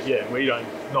harden, but we don't,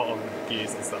 not on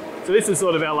gears and stuff. So this is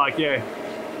sort of our like,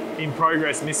 in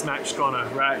progress mismatched kind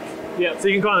of rack. Yeah. So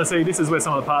you can kind of see this is where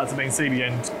some of the parts have been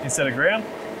CBN'd instead of ground.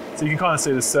 So you can kind of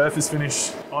see the surface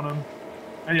finish on them.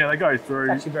 And they go through.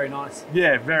 It's actually very nice.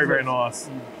 Yeah, very, very nice.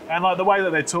 And like the way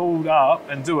that they're tooled up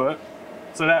and do it,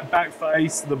 so that back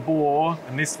face, the bore,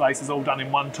 and this face is all done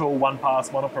in one tool, one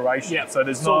pass, one operation. Yeah. So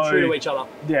there's It's no all true to each other.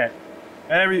 Yeah.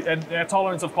 And our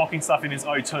tolerance of clocking stuff in is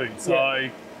 0.2. So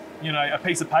a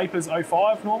piece of paper is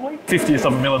 0.5 normally. 50th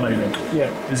of a millimetre.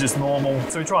 Yeah. Is just normal.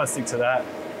 So we try and stick to that.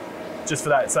 Just for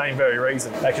that same very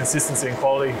reason, that consistency and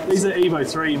quality. These are Evo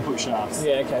 3 input shafts.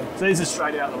 Yeah, okay. So these are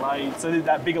straight out the lathe. So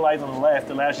that bigger lathe on the left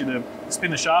allows you to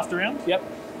spin the shaft around. Yep.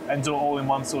 And do it all in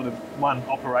one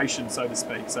operation, so to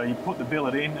speak. So you put the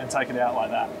billet in and take it out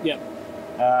like that. Yep.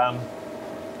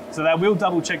 So they will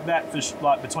double check that for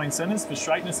like between centres for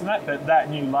straightness and that, but that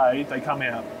new lathe, they come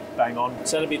out bang on.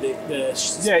 So that'll be the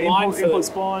spline input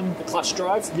spline. The clutch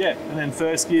drive. Yeah, and then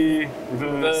first gear,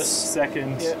 reverse.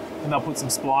 Second, Yep. and they'll put some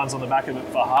splines on the back of it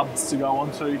for hubs to go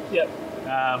onto. Yep.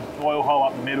 Oil hole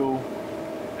up the middle.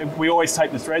 We always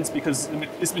take the threads because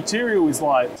this material is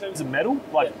like, in terms of metal,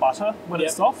 like butter when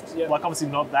it's soft. Yep. Like obviously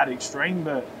not that extreme,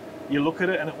 but you look at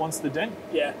it and it wants the dent.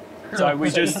 Yeah. So we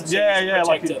just,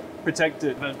 protect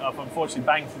it. But I've unfortunately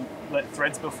banged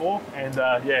threads before, and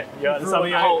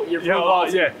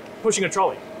pushing a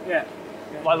trolley,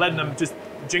 like letting them just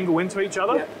jingle into each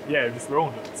other, just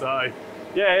ruined it. So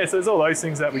so there's all those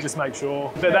things that we just make sure.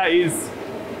 But that is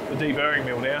the deburring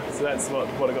mill now, so that's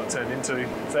what it got turned into.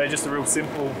 So just a real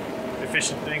simple,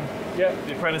 efficient thing. Yeah,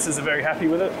 the apprentices are very happy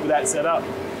with it, with that setup.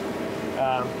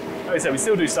 Like I said, we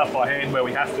still do stuff by hand where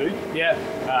we have to. Yeah.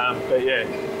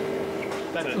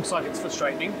 That looks like it's for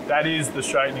straightening. That is the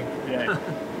straightening, yeah.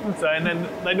 So, and then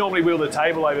they normally wheel the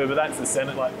table over, but that's the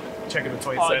centre, like checking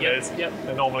between centres. Yep.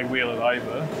 They normally wheel it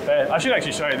over. But I should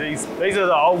actually show you these. These are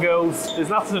the old girls. There's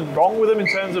nothing wrong with them in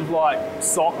terms of like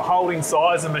holding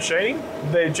size and machining.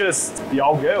 They're just the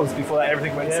old girls before that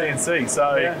everything went CNC.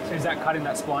 So, so is that cutting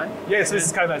that spline? Yeah, so this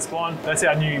is cutting that spline. That's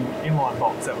our new inline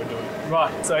box that we're doing.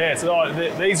 Right. So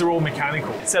these are all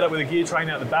mechanical. It's set up with a gear train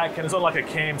out the back, and it's on like a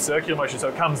cam circular motion. So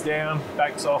it comes down,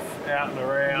 backs off, out and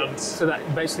around. So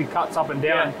that basically cuts up and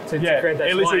down to create that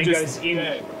it spline and just goes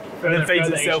in. and then feeds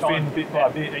itself in bit by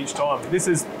bit each time. This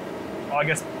is, I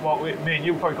guess, what me and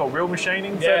you probably call real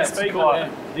machining, so to speak. Cool,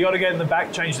 like, you got to get in the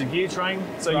back, change the gear train.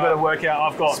 So you got to work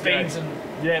out. I've got speeds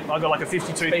I've got like a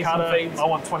 50 tooth cutter. I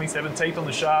want 27 teeth on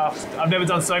the shaft. I've never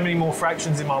done so many more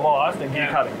fractions in my life than gear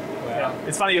cutting. Wow.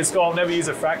 It's funny at school, I'll never use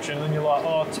a fraction, and then you're like,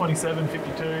 oh, 27,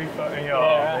 52, and you're, oh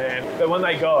man. But when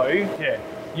they go,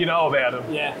 you know about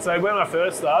them. Yeah. So when I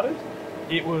first started,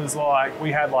 it was like,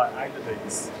 we had like 8 of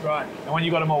these. Right. And when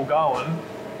you got them all going,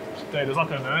 dude, it was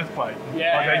like an earthquake.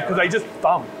 Yeah. Because they just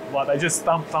thump. Like they just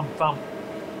thump.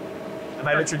 And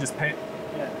they literally just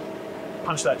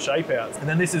punch that shape out. And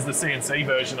then this is the CNC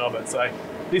version of it. So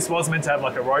this was meant to have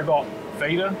like a robot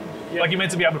feeder. Yep. Like you're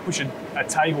meant to be able to push a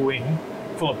table in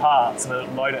full of parts and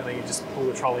then load it and then you just pull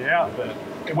the trolley out. But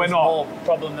we're not more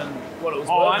problem than what it was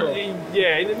worth.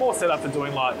 Yeah, it's more set up for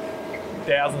doing like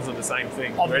thousands of the same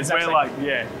thing. Whereas we're like,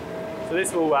 So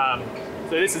this will so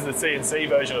this is the CNC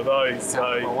version of those. So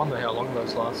I wonder how long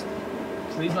those last.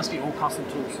 So these must be all custom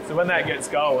tools. So when that gets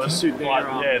going,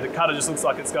 the cutter just looks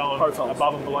like it's going profiles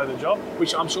above and below the job.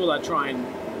 Which I'm sure they try and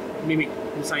mimic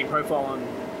the same profile on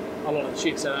a lot of the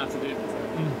shit, so they don't have to do.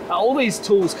 Are all these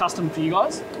tools custom for you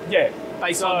guys? Yeah.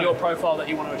 Based on your profile that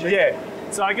you want to achieve? Yeah.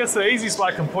 So I guess the easiest way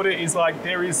I can put it is like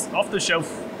there is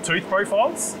off-the-shelf tooth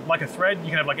profiles. Like a thread, you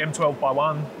can have like M12 by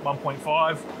 1,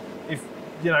 1.5. If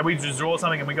we just draw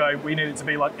something and we go, we need it to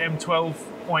be like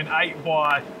M12.8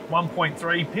 by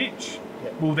 1.3 pitch,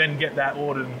 we'll then get that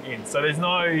ordered in. So there's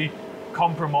no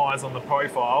compromise on the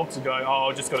profile to go, oh,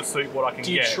 I've just got to suit what I can get.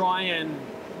 Do you try and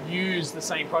use the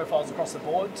same profiles across the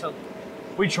board?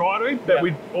 We try to, but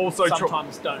we also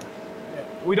sometimes don't.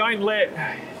 We don't let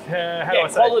how do I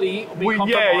say? Quality will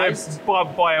be compromised.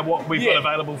 By what we've got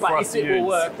available for us to use. But if it will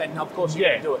work, then of course you're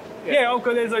going to do it.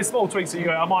 Okay, there's those small tweaks that you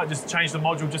go, I might just change the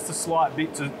module just a slight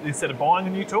bit instead of buying a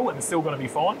new tool and it's still going to be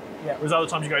fine. Yeah. Whereas other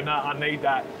times you go, no, I need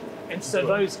that. And so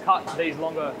those cut these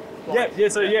longer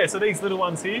splines? So these little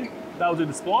ones here, they'll do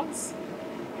the splines.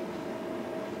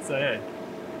 So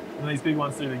and these big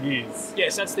ones do the gears.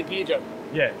 Yes, that's the gear job.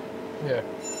 Yeah.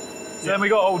 So then we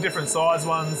got all different size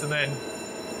ones and then,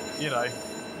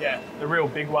 the real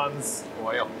big ones.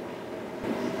 Wow.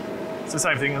 It's the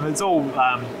same thing, and it's all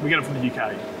we get it from the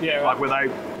UK. Yeah, like where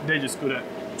they're just good at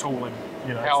tooling.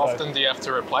 How often do you have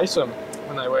to replace them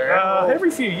when they wear out? Every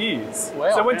few years.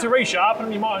 Wow. So to resharpen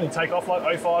them, you might only take off like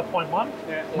 05.1.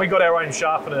 Yeah. We got our own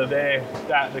sharpener there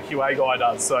that the QA guy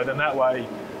does. So then that way,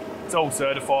 it's all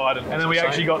certified, and then we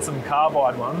actually got some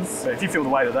carbide ones. So if you feel the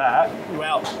weight of that,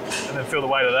 and then feel the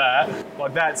weight of that,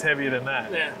 like that's heavier than that.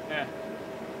 Yeah.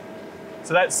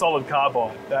 So that's solid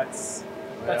carbide. That's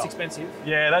expensive.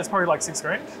 Yeah, that's probably like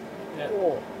 $6,000. Yeah.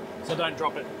 Oh. So don't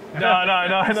drop it. No.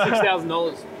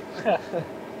 $6,000.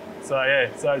 So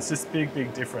it's just big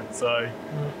difference. So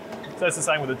that's the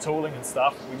same with the tooling and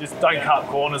stuff. We just don't cut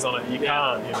corners on it. You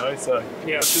can't, So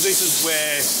because this is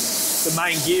where the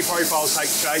main gear profile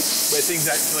takes shape, where things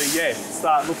actually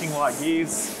start looking like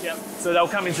gears. Yep. So they'll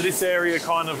come into this area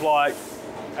kind of like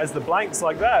as the blanks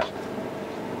like that.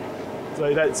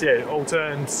 So that's all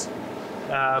turns.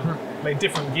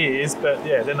 Different gears, but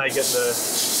then they get the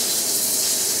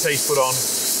teeth put on.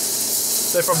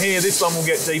 So from here, this one will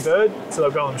get deburred. So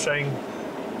they'll go on the machine,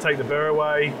 take the burr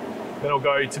away, then it'll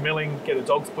go to milling, get the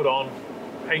dogs put on,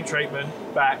 heat treatment,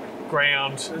 back,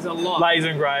 ground, there's a lot. Laser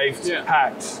engraved,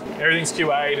 packed. Everything's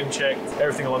QA'd and checked,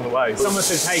 everything along the way. Someone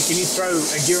says, hey, can you throw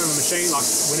a gear on the machine? Like,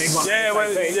 we need one.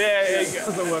 It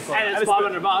doesn't work like that. And it's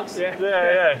 $500.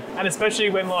 Yeah. And especially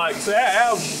when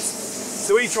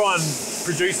so we try and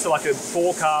produce like a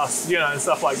forecast, and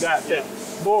stuff like that. Yeah.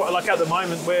 More like at the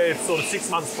moment, we're sort of 6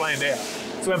 months planned out.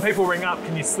 So when people ring up,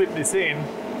 can you slip this in?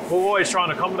 We're always trying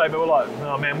to accommodate, but we're like,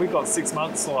 no man, we've got 6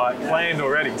 months planned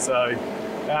already. So,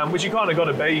 which you kind of got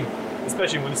to be,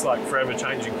 especially when it's like forever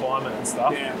changing climate and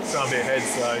stuff. Yeah. Trying to be ahead.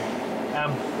 So,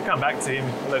 we'll come back to him,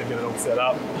 let him get it all set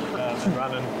up and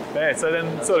running. So then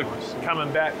that's sort of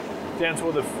coming back down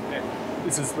toward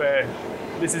this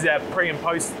is our pre and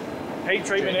post heat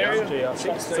treatment area.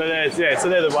 So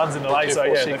they're the ones in the lake. So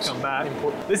they come back.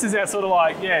 This is our sort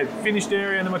of finished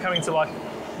area, and then we're coming to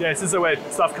this is where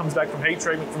stuff comes back from heat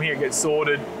treatment. From here it gets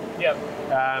sorted. Yep.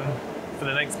 For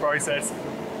the next process.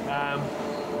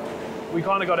 We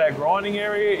kind of got our grinding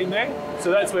area in there,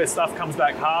 so that's where stuff comes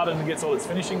back hard and gets all its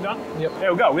finishing done. Yep. Yeah,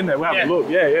 we'll go in there. We'll have a look.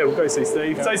 Yeah, we'll go see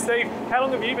Steve. Yeah. So Steve, how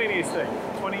long have you been here, Steve?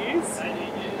 20 years?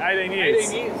 18 years.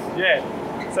 18 years. Yeah.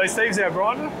 So Steve's our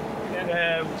grinder.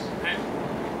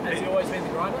 Has he always been the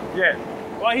grinder? Yeah.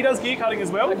 Well, he does gear cutting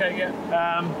as well. Okay,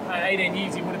 yeah. 18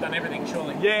 years, he would have done everything,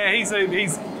 surely. Yeah, he's I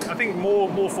think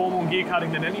more formal in gear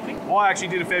cutting than anything. I actually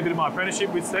did a fair bit of my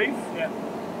apprenticeship with Steve. Yeah.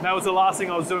 that was the last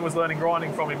thing I was doing, was learning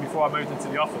grinding from him before I moved into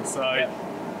the office. So,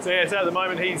 so at the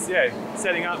moment he's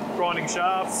setting up grinding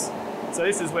shafts. So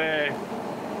this is where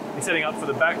he's setting up for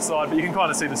the backside, but you can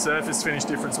kind of see the surface finish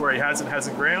difference where he has and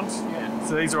hasn't ground. Yeah.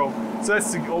 So these are all, so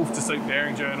that's all to suit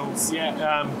bearing journals.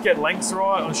 Yeah. Get lengths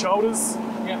right on shoulders.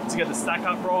 Yeah. To get the stack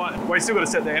up right. We've still got to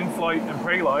set the end float and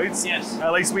preloads. Yes.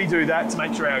 At least we do that to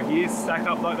make sure our gears stack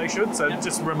up like they should. So it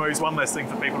just removes one less thing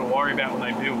for people to worry about when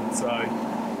they build. So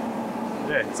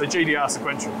yeah, so GDR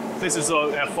sequential. This is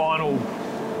our final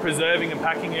preserving and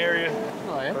packing area.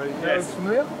 Oh yeah, yes. That looks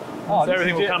familiar. Oh, so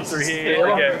everything will come through here.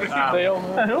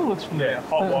 That all looks familiar. Yeah,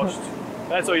 hot washed.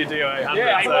 That's all your DL800.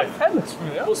 Yeah, so that looks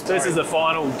familiar. this is the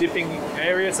final dipping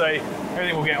area, so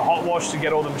everything will get hot washed to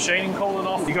get all the machining coolant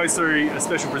off. It goes through a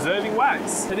special preserving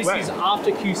wax. So this is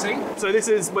after QC? So this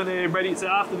is when they're ready. So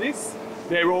after this,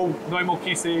 they're all no more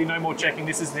QC, no more checking.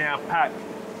 This is now packed.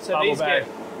 So these bag.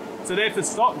 So they're for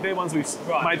stock. They're ones we've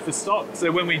made for stock.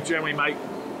 So when we generally make,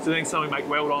 so next time we make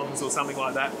weld-ons or something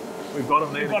like that, we've got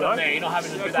them there to go. You're not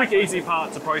having to do a quick, easy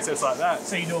part to process like that.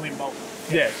 So you do them in bulk?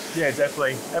 Yeah,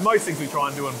 definitely. And most things we try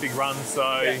and do in big runs.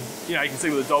 So, you know, you can see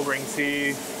with the dog rings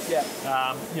here.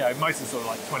 Yeah. You know, most is sort of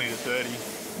like 20 to 30.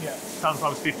 Yeah.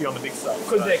 Sometimes 50 on the big stuff.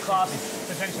 Because they're classed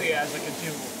potentially as a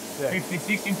consumable.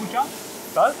 56 input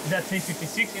shaft? But? Is that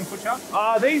T56 input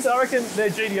shaft? These, I reckon, they're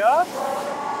GDR.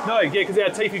 No, yeah, because our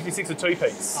T56 are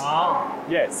two-piece. Oh.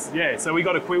 Yes, yeah. So we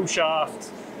got a quill shaft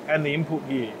and the input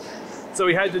gear. So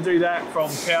we had to do that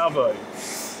from Calvo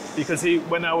because we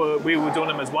were doing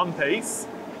them as one piece.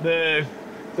 The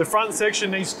front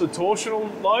section needs the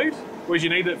torsional load, whereas you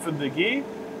need it for the gear.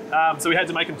 So we had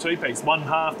to make them two-piece. One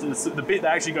half to the bit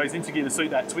that actually goes into gear to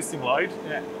suit that twisting load.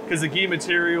 Yeah. Because the gear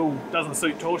material doesn't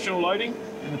suit torsional loading,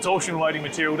 and the torsional loading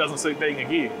material doesn't suit being a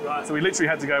gear. Right. So we literally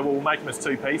had to go, well, we'll make them as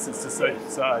two pieces to suit.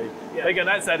 So again,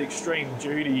 that's that extreme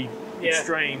duty.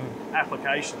 Extreme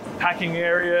application. Packing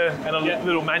area and a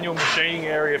little manual machining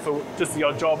area for just the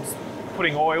odd jobs,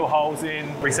 putting oil holes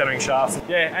in, resetting shafts.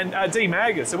 Yeah, and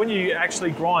demagger. So when you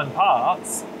actually grind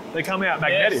parts, they come out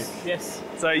magnetic. Yes.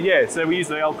 So so we use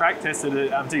the old crack tester to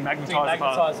demagnetize the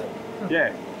part.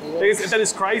 Yeah. That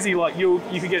is crazy. Like you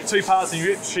could get two parts and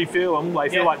you actually feel them. They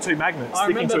feel like two magnets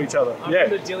sticking to each other. I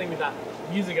remember dealing with that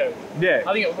years ago. Yeah.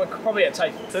 I think it was probably at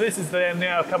tape. So this is them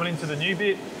now coming into the new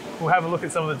bit. We'll have a look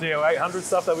at some of the DL800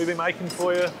 stuff that we've been making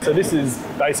for you. So this is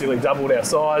basically doubled our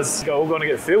size. We're going to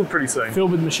get filled pretty soon. Filled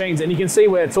with machines, and you can see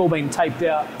where it's all been taped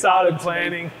out. Started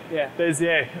planning. There's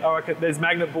I reckon there's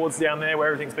magnet boards down there where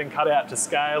everything's been cut out to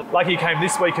scale. Lucky came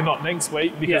this week and not next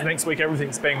week because next week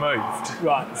everything's being moved.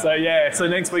 Right. So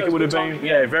next week it would have been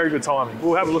very good timing.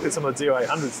 We'll have a look at some of the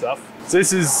DL800 stuff. So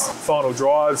this is final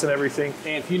drives and everything.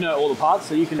 And if you know all the parts,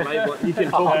 so you can label it. You can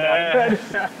talk about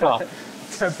it.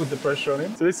 Don't put the pressure on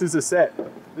him. So this is the set.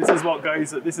 This is what goes.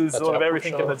 This is sort of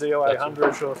everything in the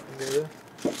DL800.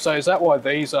 So is that why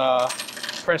these are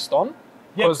pressed on?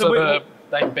 Because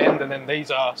they bend, and then these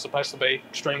are supposed to be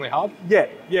extremely hard. Yeah.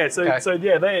 So they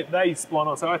spline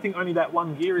on. So I think only that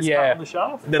one gear is cut on the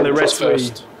shaft. And then the rest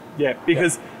first.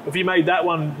 Because if you made that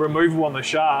one removable on the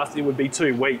shaft, it would be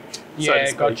too weak.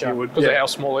 Gotcha. Because of how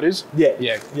small it is?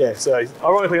 Yeah. So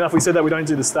ironically enough, we said that we don't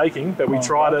do the staking, but we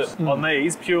tried it on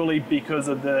these purely because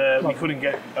of we couldn't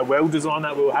get a weld design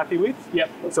that we were happy with. Yep.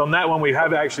 So on that one, we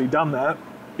have actually done that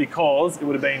because it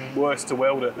would have been worse to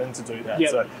weld it than to do that.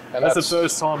 So that's the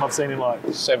first time I've seen in like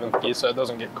 7th gear, so it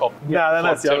doesn't get copped. No, then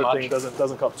that's the other thing. It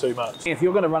doesn't cop too much. If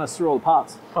you're going to run us through all the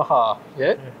parts.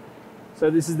 Yeah. So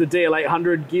this is the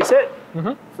DL800 Gearset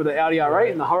for the Audi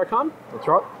R8 and the Huracan. That's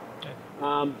right.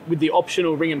 With the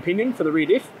optional ring and pinion for the rear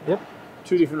diff. Yep.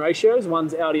 Two different ratios.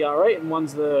 One's Audi R8 and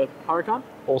one's the Huracan.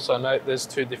 Also note there's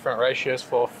two different ratios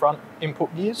for front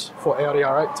input gears for Audi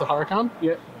R8 to Huracan.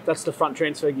 Yep. That's the front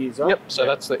transfer gears, right? Yep. So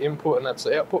that's the input and that's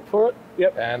the output for it.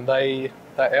 Yep. And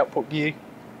that output gear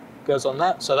goes on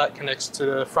that, so that connects to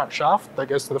the front shaft. That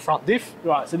goes to the front diff.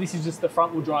 Right. So this is just the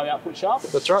front wheel drive output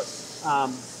shaft. That's right.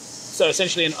 So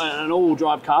essentially an all-wheel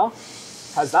drive car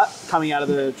has that coming out of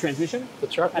the transmission.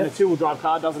 That's right. And a two-wheel drive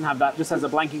car doesn't have that, just has a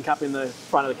blanking cup in the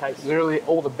front of the case. Literally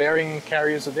all the bearing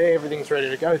carriers are there, everything's ready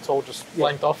to go, it's all just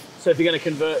blanked off. So if you're going to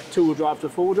convert two-wheel drive to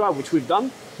four-wheel drive, which we've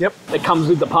done, it comes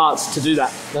with the parts to do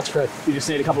that. That's correct. You just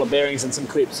need a couple of bearings and some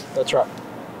clips. That's right.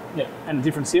 Yeah, and a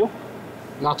different seal?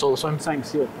 No, it's all the same. Same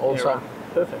seal. All the same. Right.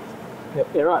 Perfect. Yep.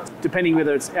 Yeah, right. Depending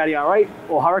whether it's Audi R8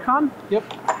 or Huracan,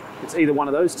 it's either one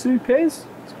of those two pairs.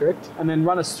 That's correct. And then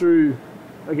run us through,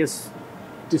 I guess,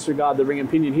 disregard the ring and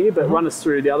pinion here, but run us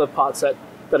through the other parts that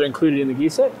are included in the gear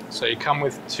set. So you come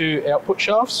with two output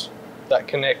shafts that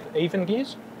connect even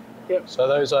gears. Yep. So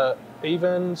those are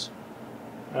evens.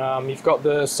 You've got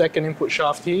the second input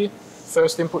shaft here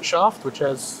first input shaft, which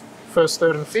has first,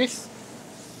 third and fifth.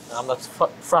 That's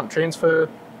front transfer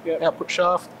output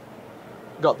shaft.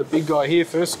 Got the big guy here,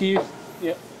 first gear.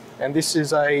 Yep. And this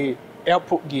is a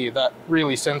output gear that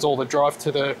really sends all the drive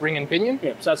to the ring and pinion.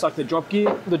 Yep. So it's like the drop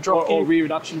gear, gear. or rear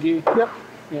reduction gear. Yep.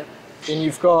 Yep. And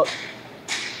you've got,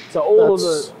 so all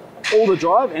the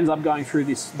drive ends up going through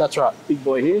this. That's right. Big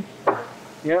boy here.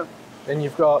 Yep. Then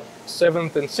you've got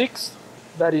 7th and 6th.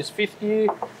 That is 5th gear,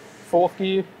 4th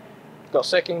gear. Got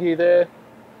 2nd gear there.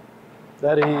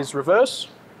 That is reverse.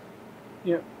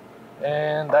 Yep.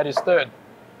 And that is 3rd.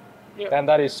 Yep. And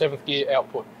that is 7th gear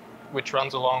output, which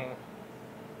runs along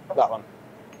that one.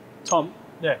 Tom.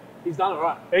 Yeah. He's done it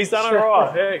right. He's done it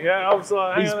right. Yeah. I was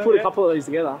like, He's put a couple of these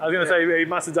together. I was going to say he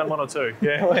must have done 1 or 2.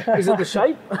 Yeah. Is it the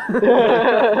shape?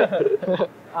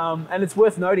 And it's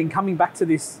worth noting, coming back to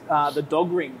this, the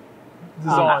dog ring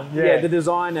Design. the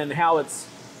design and how it's,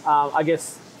 I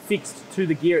guess, fixed to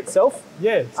the gear itself.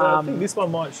 Yeah. So I think this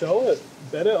one might show it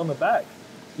better on the back.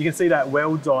 You can see that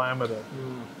weld diameter.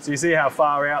 So you see how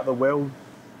far out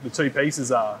the two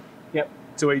pieces are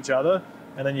to each other.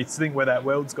 And then you think where that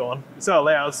weld's gone. So it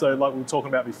allows, so like we were talking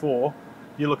about before,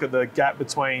 you look at the gap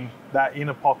between that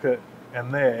inner pocket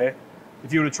and there.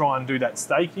 If you were to try and do that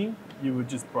staking, you would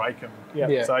just break them.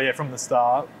 Yeah. So yeah, from the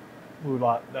start, we were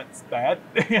like, that's bad.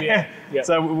 Yeah.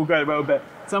 So we'll go well, but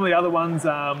some of the other ones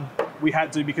we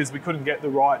had to because we couldn't get the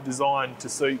right design to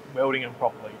suit welding them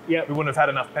properly. Yeah. We wouldn't have had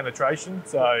enough penetration,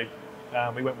 so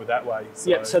we went with that way.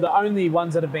 So. So the only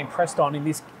ones that have been pressed on in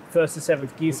this 1st to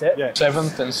 7th gear set.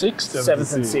 7th and 6th.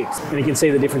 7th and 6th. And you can see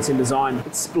the difference in design.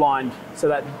 It's splined. So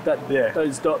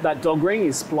that dog ring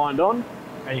is splined on.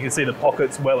 And you can see the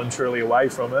pockets well and truly away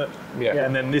from it. Yeah.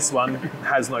 And then this one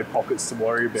has no pockets to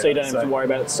worry about. So you don't have to worry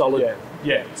about it solid.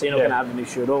 Yeah. So you're not going to have an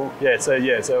issue at all. So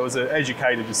it was an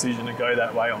educated decision to go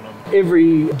that way on them.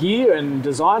 Every gear and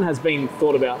design has been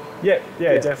thought about. Yeah,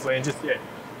 definitely. And just,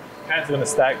 how it's going to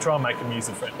stack, try and make them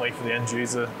user friendly for the end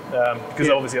user. Because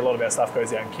obviously a lot of our stuff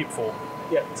goes out in kit form.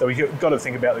 Yeah. So we've got to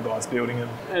think about the guys building them.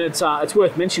 And it's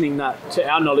worth mentioning that, to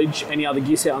our knowledge, any other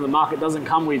gear set on the market doesn't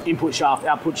come with input shaft,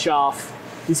 output shaft.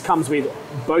 This comes with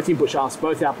both input shafts,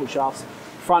 both output shafts,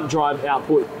 front drive,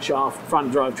 output shaft,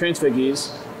 front drive transfer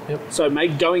gears. Yep. So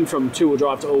going from 2-wheel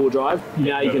drive to all-wheel drive,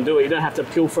 you can do it. You don't have to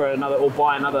pilfer another or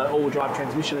buy another all-wheel drive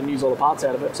transmission and use all the parts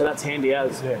out of it. So that's handy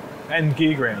as. Yeah. And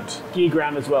gear ground. Gear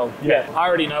ground as well. Yeah. I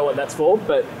already know what that's for,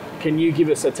 but can you give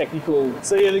us a technical?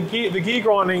 So the gear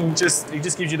grinding just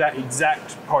gives you that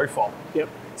exact profile. Yep.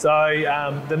 So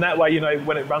then that way,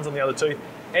 when it runs on the other tooth,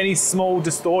 any small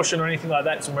distortion or anything like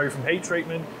that's removed from heat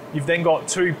treatment. You've then got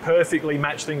two perfectly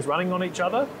matched things running on each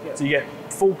other. Yep. So you get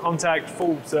full contact,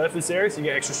 full surface area, so you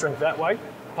get extra strength that way.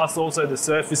 Plus also the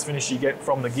surface finish you get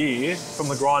from the gear, from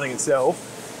the grinding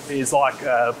itself, is like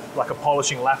a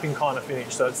polishing, lapping kind of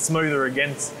finish. So it's smoother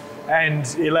against, and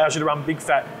it allows you to run big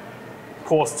fat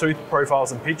coarse tooth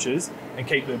profiles and pitches and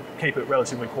keep it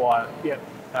relatively quiet. Yep.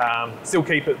 Still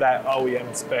keep it that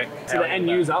OEM spec. So the end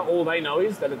user, all they know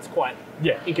is that it's quiet.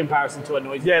 In comparison to a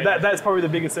noisy. That's probably the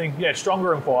biggest thing.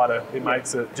 Stronger and quieter. It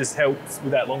makes it, just helps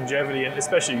with that longevity, and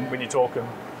especially when you're talking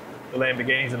the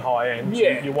Lamborghinis and high end.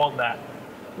 You want that.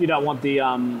 You don't want the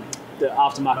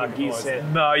aftermarket gear set.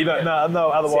 No, you don't. No.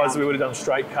 Otherwise, sound. we would have done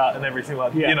straight cut and everything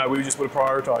like. We just would have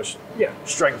prioritised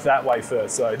strength that way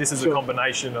first. So this is a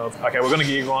combination of we're going to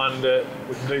gear grind it.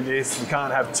 We can do this. We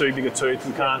can't have too big a tooth.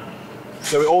 We can't.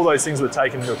 So all those things were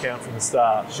taken into account from the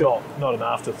start. Not an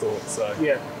afterthought. So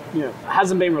it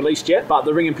hasn't been released yet, but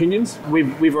the ring and pinions,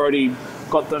 we've already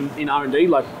got them in R&D,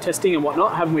 like testing and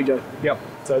whatnot, haven't we, Joe? Yep.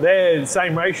 So the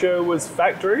same ratio was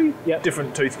factory.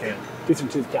 Different tooth count.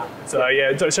 Different tooth count. So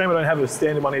it's a shame I don't have a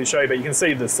standard one here to show you, but you can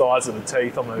see the size of the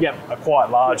teeth on the are quite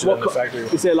larger than the factory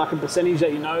one. Is there like a percentage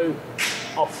that you know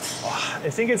off? I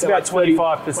think it's about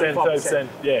 25%,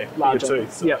 30%. Larger bigger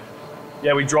tooth. So.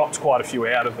 Yeah, we dropped quite a few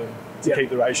out of them to keep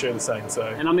the ratio the same. So.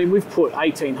 And I mean, we've put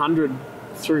 1800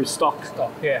 through stock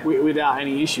without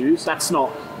any issues. That's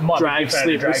not drag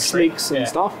slip with slicks and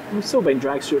stuff. We've still been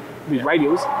drag strip with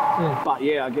radials. But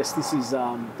I guess this is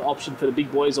the option for the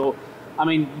big boys. Or, I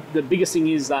mean, the biggest thing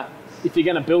is that if you're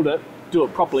going to build it, do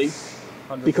it properly.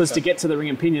 100%. Because to get to the ring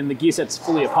and pinion, the gear set's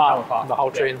fully apart. The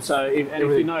whole chain. So if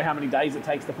you know how many days it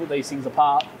takes to put these things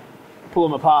apart, pull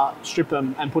them apart, strip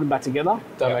them, and put them back together.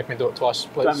 Don't make me do it twice,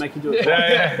 please. Don't make you do it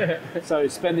twice. So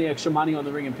spend the extra money on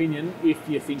the ring and pinion if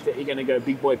you think that you're going to go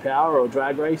big boy power or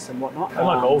drag race and whatnot. And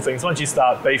like all things, once you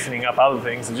start beefing up other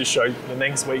things, it just shows the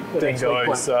next week thing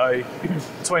goes. So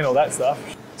between all that stuff.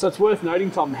 So it's worth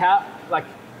noting, Tom, how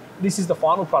this is the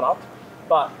final product,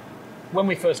 but when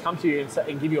we first come to you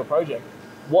and give you a project,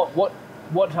 what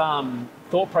what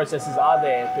thought processes are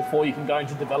there before you can go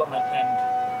into development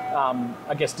and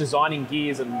I guess designing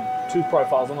gears and tooth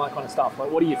profiles and all that kind of stuff?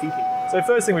 Like, what are you thinking? So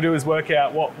first thing we do is work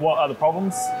out what are the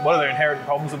problems, what are the inherent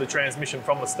problems of the transmission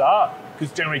from the start,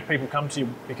 because generally people come to you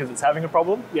because it's having a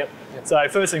problem. Yep. So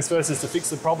first things first is to fix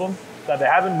the problem that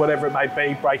they're having, whatever it may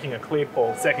be, breaking a clip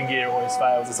or second gear always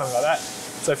fails or something like that.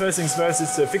 So first things first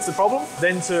is to fix the problem,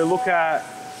 then to look at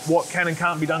what can and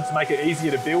can't be done to make it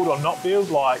easier to build or not build,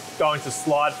 like going to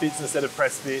slide fits instead of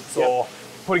press fits, or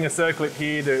putting a circlip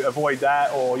here to avoid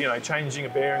that, or changing a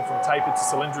bearing from tapered to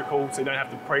cylindrical so you don't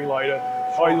have to preload it,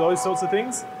 all those sorts of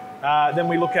things. Then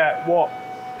we look at what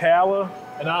power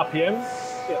and RPM,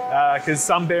 because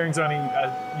some bearings only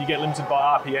you get limited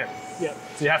by RPM. Yep.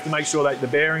 So you have to make sure that the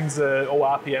bearings are all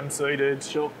RPM suited.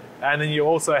 Sure. And then you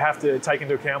also have to take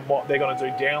into account what they're going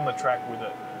to do down the track with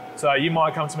it. So you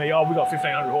might come to me, oh, we've got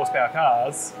 1,500 horsepower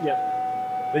cars.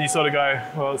 Yep. Then you sort of go,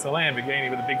 well, it's a Lamborghini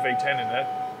with a big V10 in it.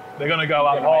 They're going to go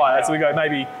up higher. So we go,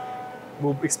 maybe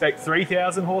we'll expect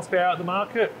 3,000 horsepower at the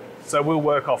market. So we'll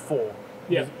work off 4.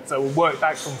 Yeah. So we'll work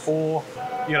back from 4.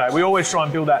 We always try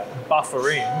and build that buffer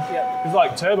in. Yeah. It's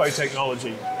like turbo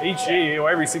technology. Each year or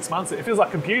every 6 months, it feels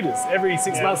like computers. Every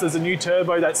 6 months there's a new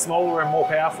turbo that's smaller and more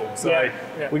powerful. So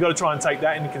we've got to try and take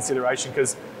that into consideration,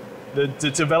 because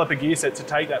to develop a gear set to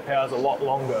take that power is a lot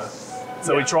longer.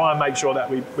 So we try and make sure that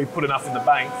we put enough in the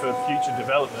bank for future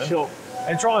development. Sure.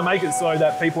 And try and make it so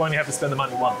that people only have to spend the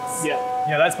money once.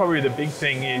 Yeah. That's probably the big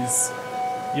thing is,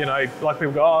 like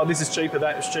people go, oh, this is cheaper,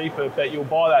 that is cheaper, but you'll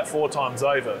buy that 4 times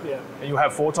over. Yeah. And you'll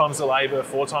have 4 times the labour,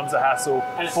 4 times the hassle,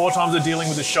 and 4 times the dealing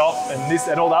with the shop and this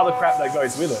and all the other crap that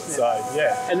goes with it.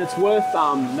 Yeah. So, And it's worth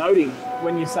noting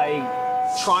when you say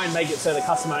try and make it so the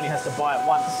customer only has to buy it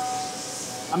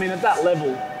once. I mean, at that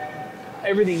level,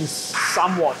 everything's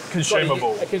somewhat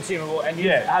consumable. And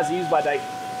has a use-by date.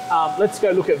 Let's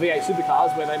go look at V8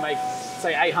 supercars where they make,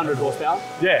 say, 800 horsepower.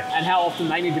 Yeah. And how often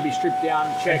they need to be stripped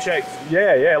down, checked.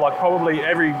 Yeah. Like probably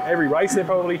every race they're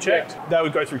probably checked. Yeah. They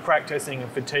would go through crack testing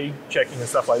and fatigue checking and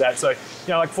stuff like that. So,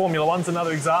 like Formula One's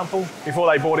another example.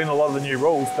 Before they brought in a lot of the new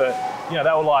rules, but they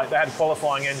were they had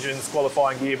qualifying engines,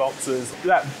 qualifying gearboxes.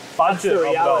 That budget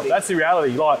that's the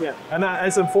reality. And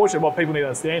it's unfortunate. What people need to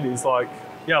understand is like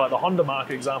the Honda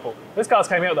market example. Those cars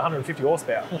came out with 150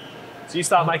 horsepower. So you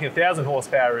start making 1,000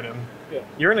 horsepower in them,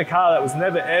 you're in a car that was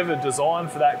never ever designed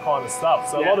for that kind of stuff.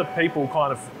 So a lot of people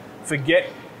kind of forget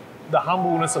the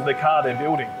humbleness of the car they're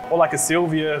building. Or like a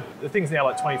Silvia, the thing's now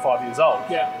like 25 years old.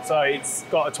 Yeah. So it's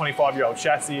got a 25-year-old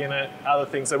chassis in it, other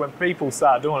things. So when people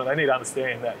start doing it, they need to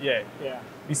understand that,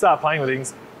 you start playing with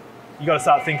things, you got to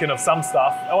start thinking of some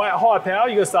stuff. Oh, at high power,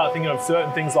 you got to start thinking of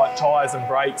certain things like tyres and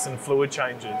brakes and fluid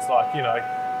changes.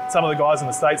 Like, some of the guys in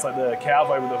the States, like the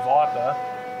Calvo with the Viper,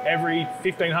 every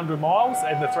 1,500 miles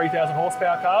and the 3,000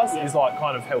 horsepower cars is like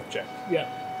kind of health check. Yeah.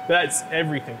 That's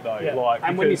everything though. Yeah.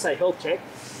 And when you say health check?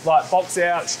 Like box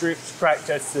out, stripped, crack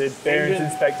tested, bearings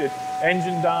inspected,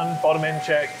 engine done, bottom end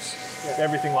checked,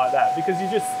 everything like that. Because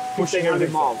you're just pushing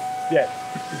everything. Miles. Yeah.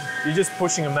 You're just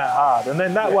pushing them that hard. And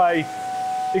then that way,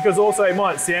 because also it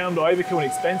might sound overkill and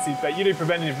expensive, but you do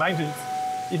preventative maintenance.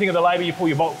 You think of the labour, you pull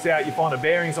your box out, you find a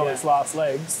bearings on its last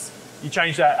legs, you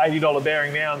change that $80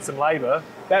 bearing now and some labour,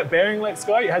 that bearing lets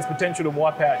go, it has potential to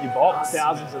wipe out your box.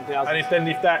 Thousands and thousands. And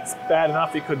if that's bad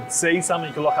enough, it could see something,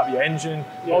 you could lock up your engine.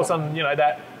 All of a sudden,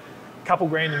 that couple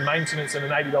grand in maintenance and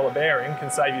an $80 bearing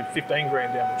can save you 15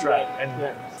 grand down the track.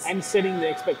 And setting the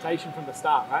expectation from the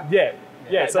start, right?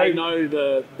 Yeah. So they know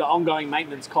the ongoing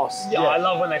maintenance costs. Yeah, I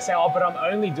love when they say, oh, but I'm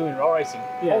only doing roll racing.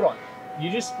 Yeah. Hold on. You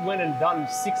just went and done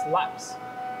 6 laps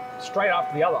straight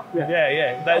after the other.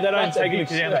 Yeah. They don't take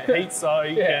into account the heat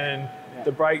soak and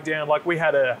the breakdown. Like we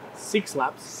had 6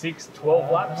 laps.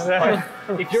 12 laps. Like,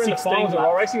 if you're in the finals of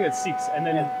roll racing, it's 6. And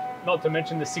then not to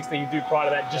mention the 6 that you do prior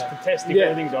to that just to test if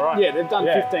everything's all right. Yeah, they've done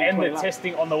 15, and 20 the laps.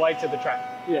 testing on the way to the track.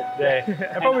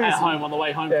 And probably at home, on the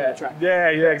way home from the track. Yeah,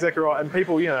 exactly right. And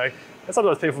people, and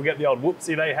sometimes people forget the old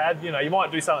whoopsie they had. You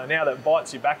might do something now that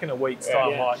bites you back in a week's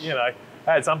time. Like,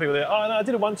 I had some people that, oh no, I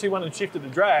did a 1-2-1 and shifted the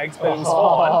drags, but it was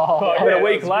fine. But a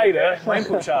week later,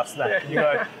 input shaft snapped. You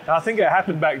go, I think it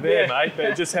happened back there, mate, but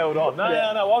it just held on. No,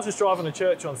 I was just driving to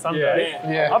church on Sunday.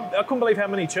 I couldn't believe how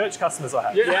many church customers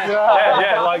I had.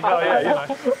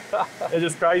 They're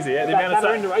just crazy. The amount of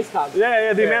stuff into race cars.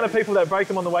 The amount of people that break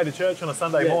them on the way to church on a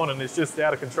Sunday morning is just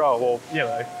out of control. Or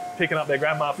picking up their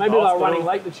grandma from Maybe the hospital. Maybe they're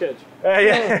running late to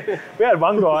church. We had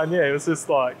one guy, and it was just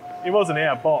like, it wasn't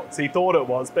our box. He thought it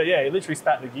was, but he literally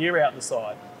spat the gear out the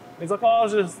side. He's like, oh, I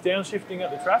was just downshifting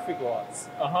at the traffic lights.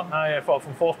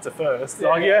 From 4th to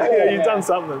 1st. You've done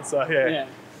something. So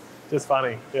just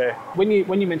funny. When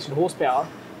you mentioned horsepower,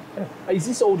 Is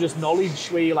this all just knowledge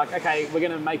where you're like, okay, we're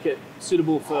going to make it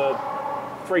suitable for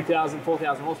 3,000,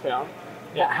 4,000 horsepower?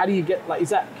 Yeah. How do you get, like, is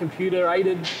that computer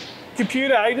aided?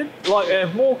 Computer aided,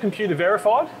 like more computer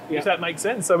verified, if that makes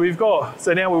sense. So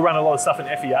so now we run a lot of stuff in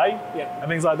FEA and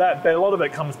things like that, but a lot of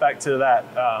it comes back to that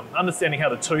understanding how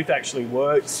the tooth actually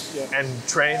works and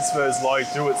transfers load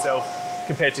through itself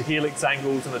compared to helix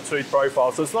angles and the tooth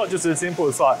profile. So it's not just as simple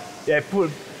as like,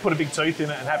 put a big tooth in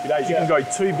it and happy days. You can go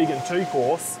too big and too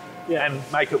coarse and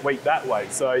make it weak that way.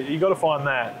 So you got to find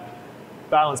that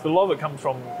balance, but a lot of it comes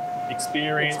from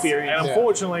experience. And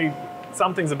unfortunately,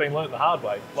 some things have been learnt the hard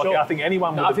way. Like I think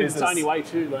anyone with a business, it's the only way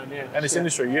to learn. And this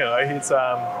industry, you know, it's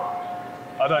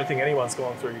I don't think anyone's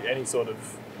gone through any sort of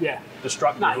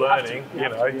destructive learning. You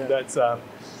know, that's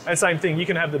and same thing. You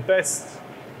can have the best,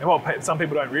 and what some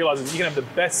people don't realise is you can have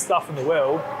the best stuff in the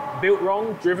world, built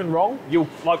wrong, driven wrong.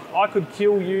 I could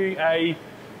kill you a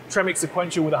Tremec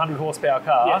sequential with a 100 horsepower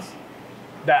car.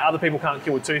 That other people can't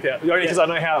kill with 2,000, only because I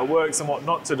know how it works and what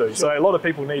not to do. So a lot of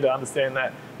people need to understand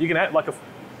that you can have like a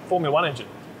Formula 1 engine.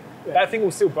 That thing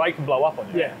will still break and blow up on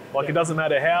you. It doesn't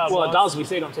matter how. Well, it does. We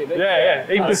see it on TV.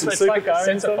 Even it's like a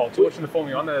sensor fault. We were watching the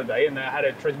Formula 1 the other day, and they had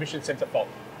a transmission sensor fault.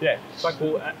 It's like,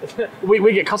 well,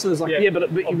 we get customers like,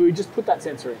 but we just put that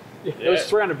sensor in. It was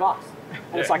 $300,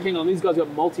 and it's like, hang on, these guys got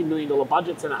multi-million-dollar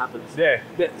budgets, and it happens.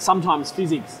 But sometimes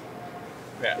physics.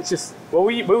 It's just. Well,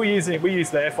 we use the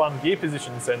F1 gear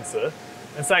position sensor,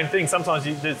 and same thing. Sometimes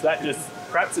that just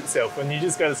craps itself, and you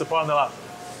just go to the supplier and they're like,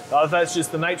 oh, that's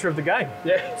just the nature of the game.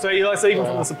 So even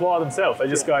from the supplier themselves, they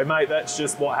just go, mate, that's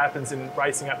just what happens in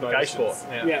racing applications.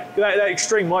 That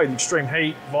extreme load, extreme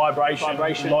heat,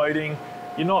 vibration, loading.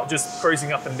 You're not just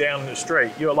cruising up and down the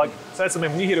street. You're like, so that's what I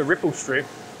mean, when you hit a ripple strip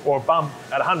or a bump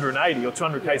at 180 or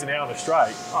 200 k's an hour on a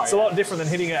straight, it's a lot different than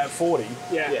hitting it at 40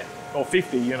 or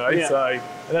 50, you know. So, and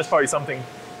that's probably something,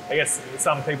 I guess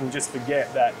some people just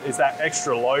forget, that is that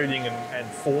extra loading and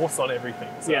force on everything.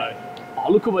 So.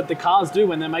 Look at what the cars do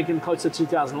when they're making close to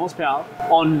 2,000 horsepower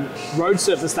on road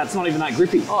surface that's not even that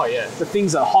grippy. The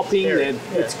things are hopping.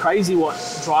 It's crazy what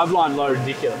driveline load.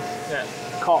 Ridiculous.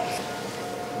 Cops.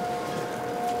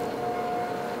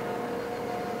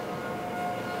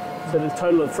 So there's a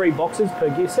total of 3 boxes per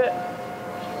gear set.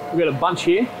 We've got a bunch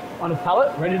here on a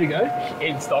pallet, ready to go.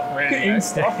 In stock, ready to go. In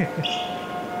stock.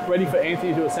 Ready for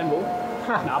Anthony to assemble.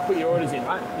 Put your orders in,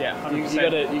 right? You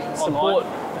can support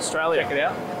Australia. Check it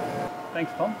out.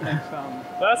 Thanks, Tom. Thanks.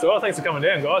 That's all right. Thanks for coming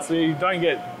down, guys. We don't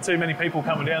get too many people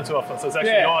coming down too often, so it's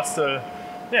actually nice to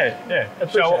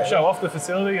show off the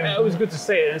facility. And it was good to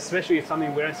see it, especially it's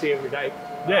something we don't see every day.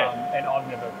 And I've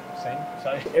never seen.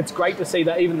 So it's great to see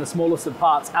that even the smallest of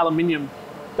parts, aluminium,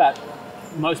 that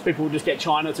most people just get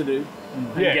China to do,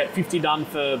 and you get 50 done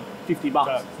for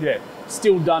 $50.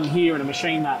 Still done here in a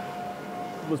machine that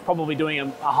was probably doing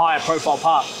a higher profile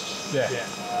part.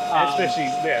 And especially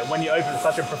when you open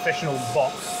such a professional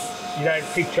box, you don't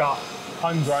picture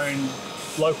homegrown,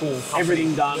 local company.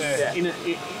 Everything done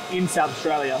in South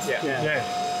Australia.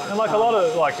 And like a lot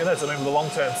of and that's with the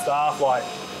long-term staff. Like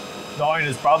the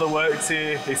owner's brother works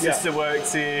here, his sister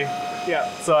works here.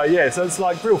 So so it's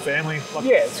like real family. Like,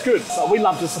 it's good. So we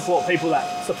love to support people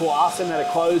that support us and that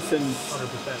are close, and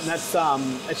 100%. And that's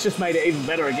it's just made it even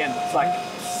better again. It's like,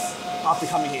 after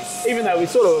coming here, even though we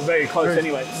sort of were very close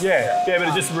anyway. But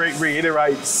it just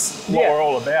reiterates what we're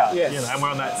all about, you know, and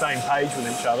we're on that same page with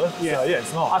each other. So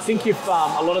it's nice. I think if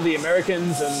a lot of the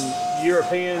Americans and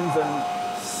Europeans and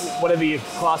whatever you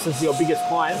class as your biggest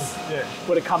clients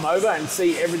were to come over and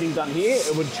see everything done here,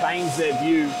 it would change their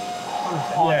view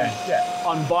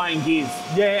on buying gears.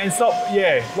 And stop,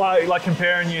 like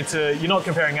comparing you to, you're not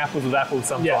comparing apples with apples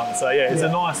sometimes. So it's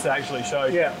nice to actually show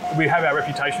we have our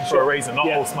reputation for a reason, not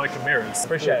all smoke and mirrors.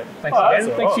 Appreciate it. Thanks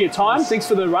again. Thanks for your time. Thanks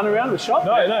for the run around the shop.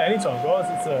 No, anytime,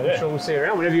 guys. I'm sure we'll see you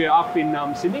around whenever you're up in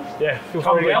Sydney. Feel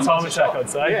free to get a time attack, I'd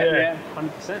say.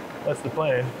 100%. That's the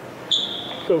plan.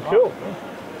 Cool.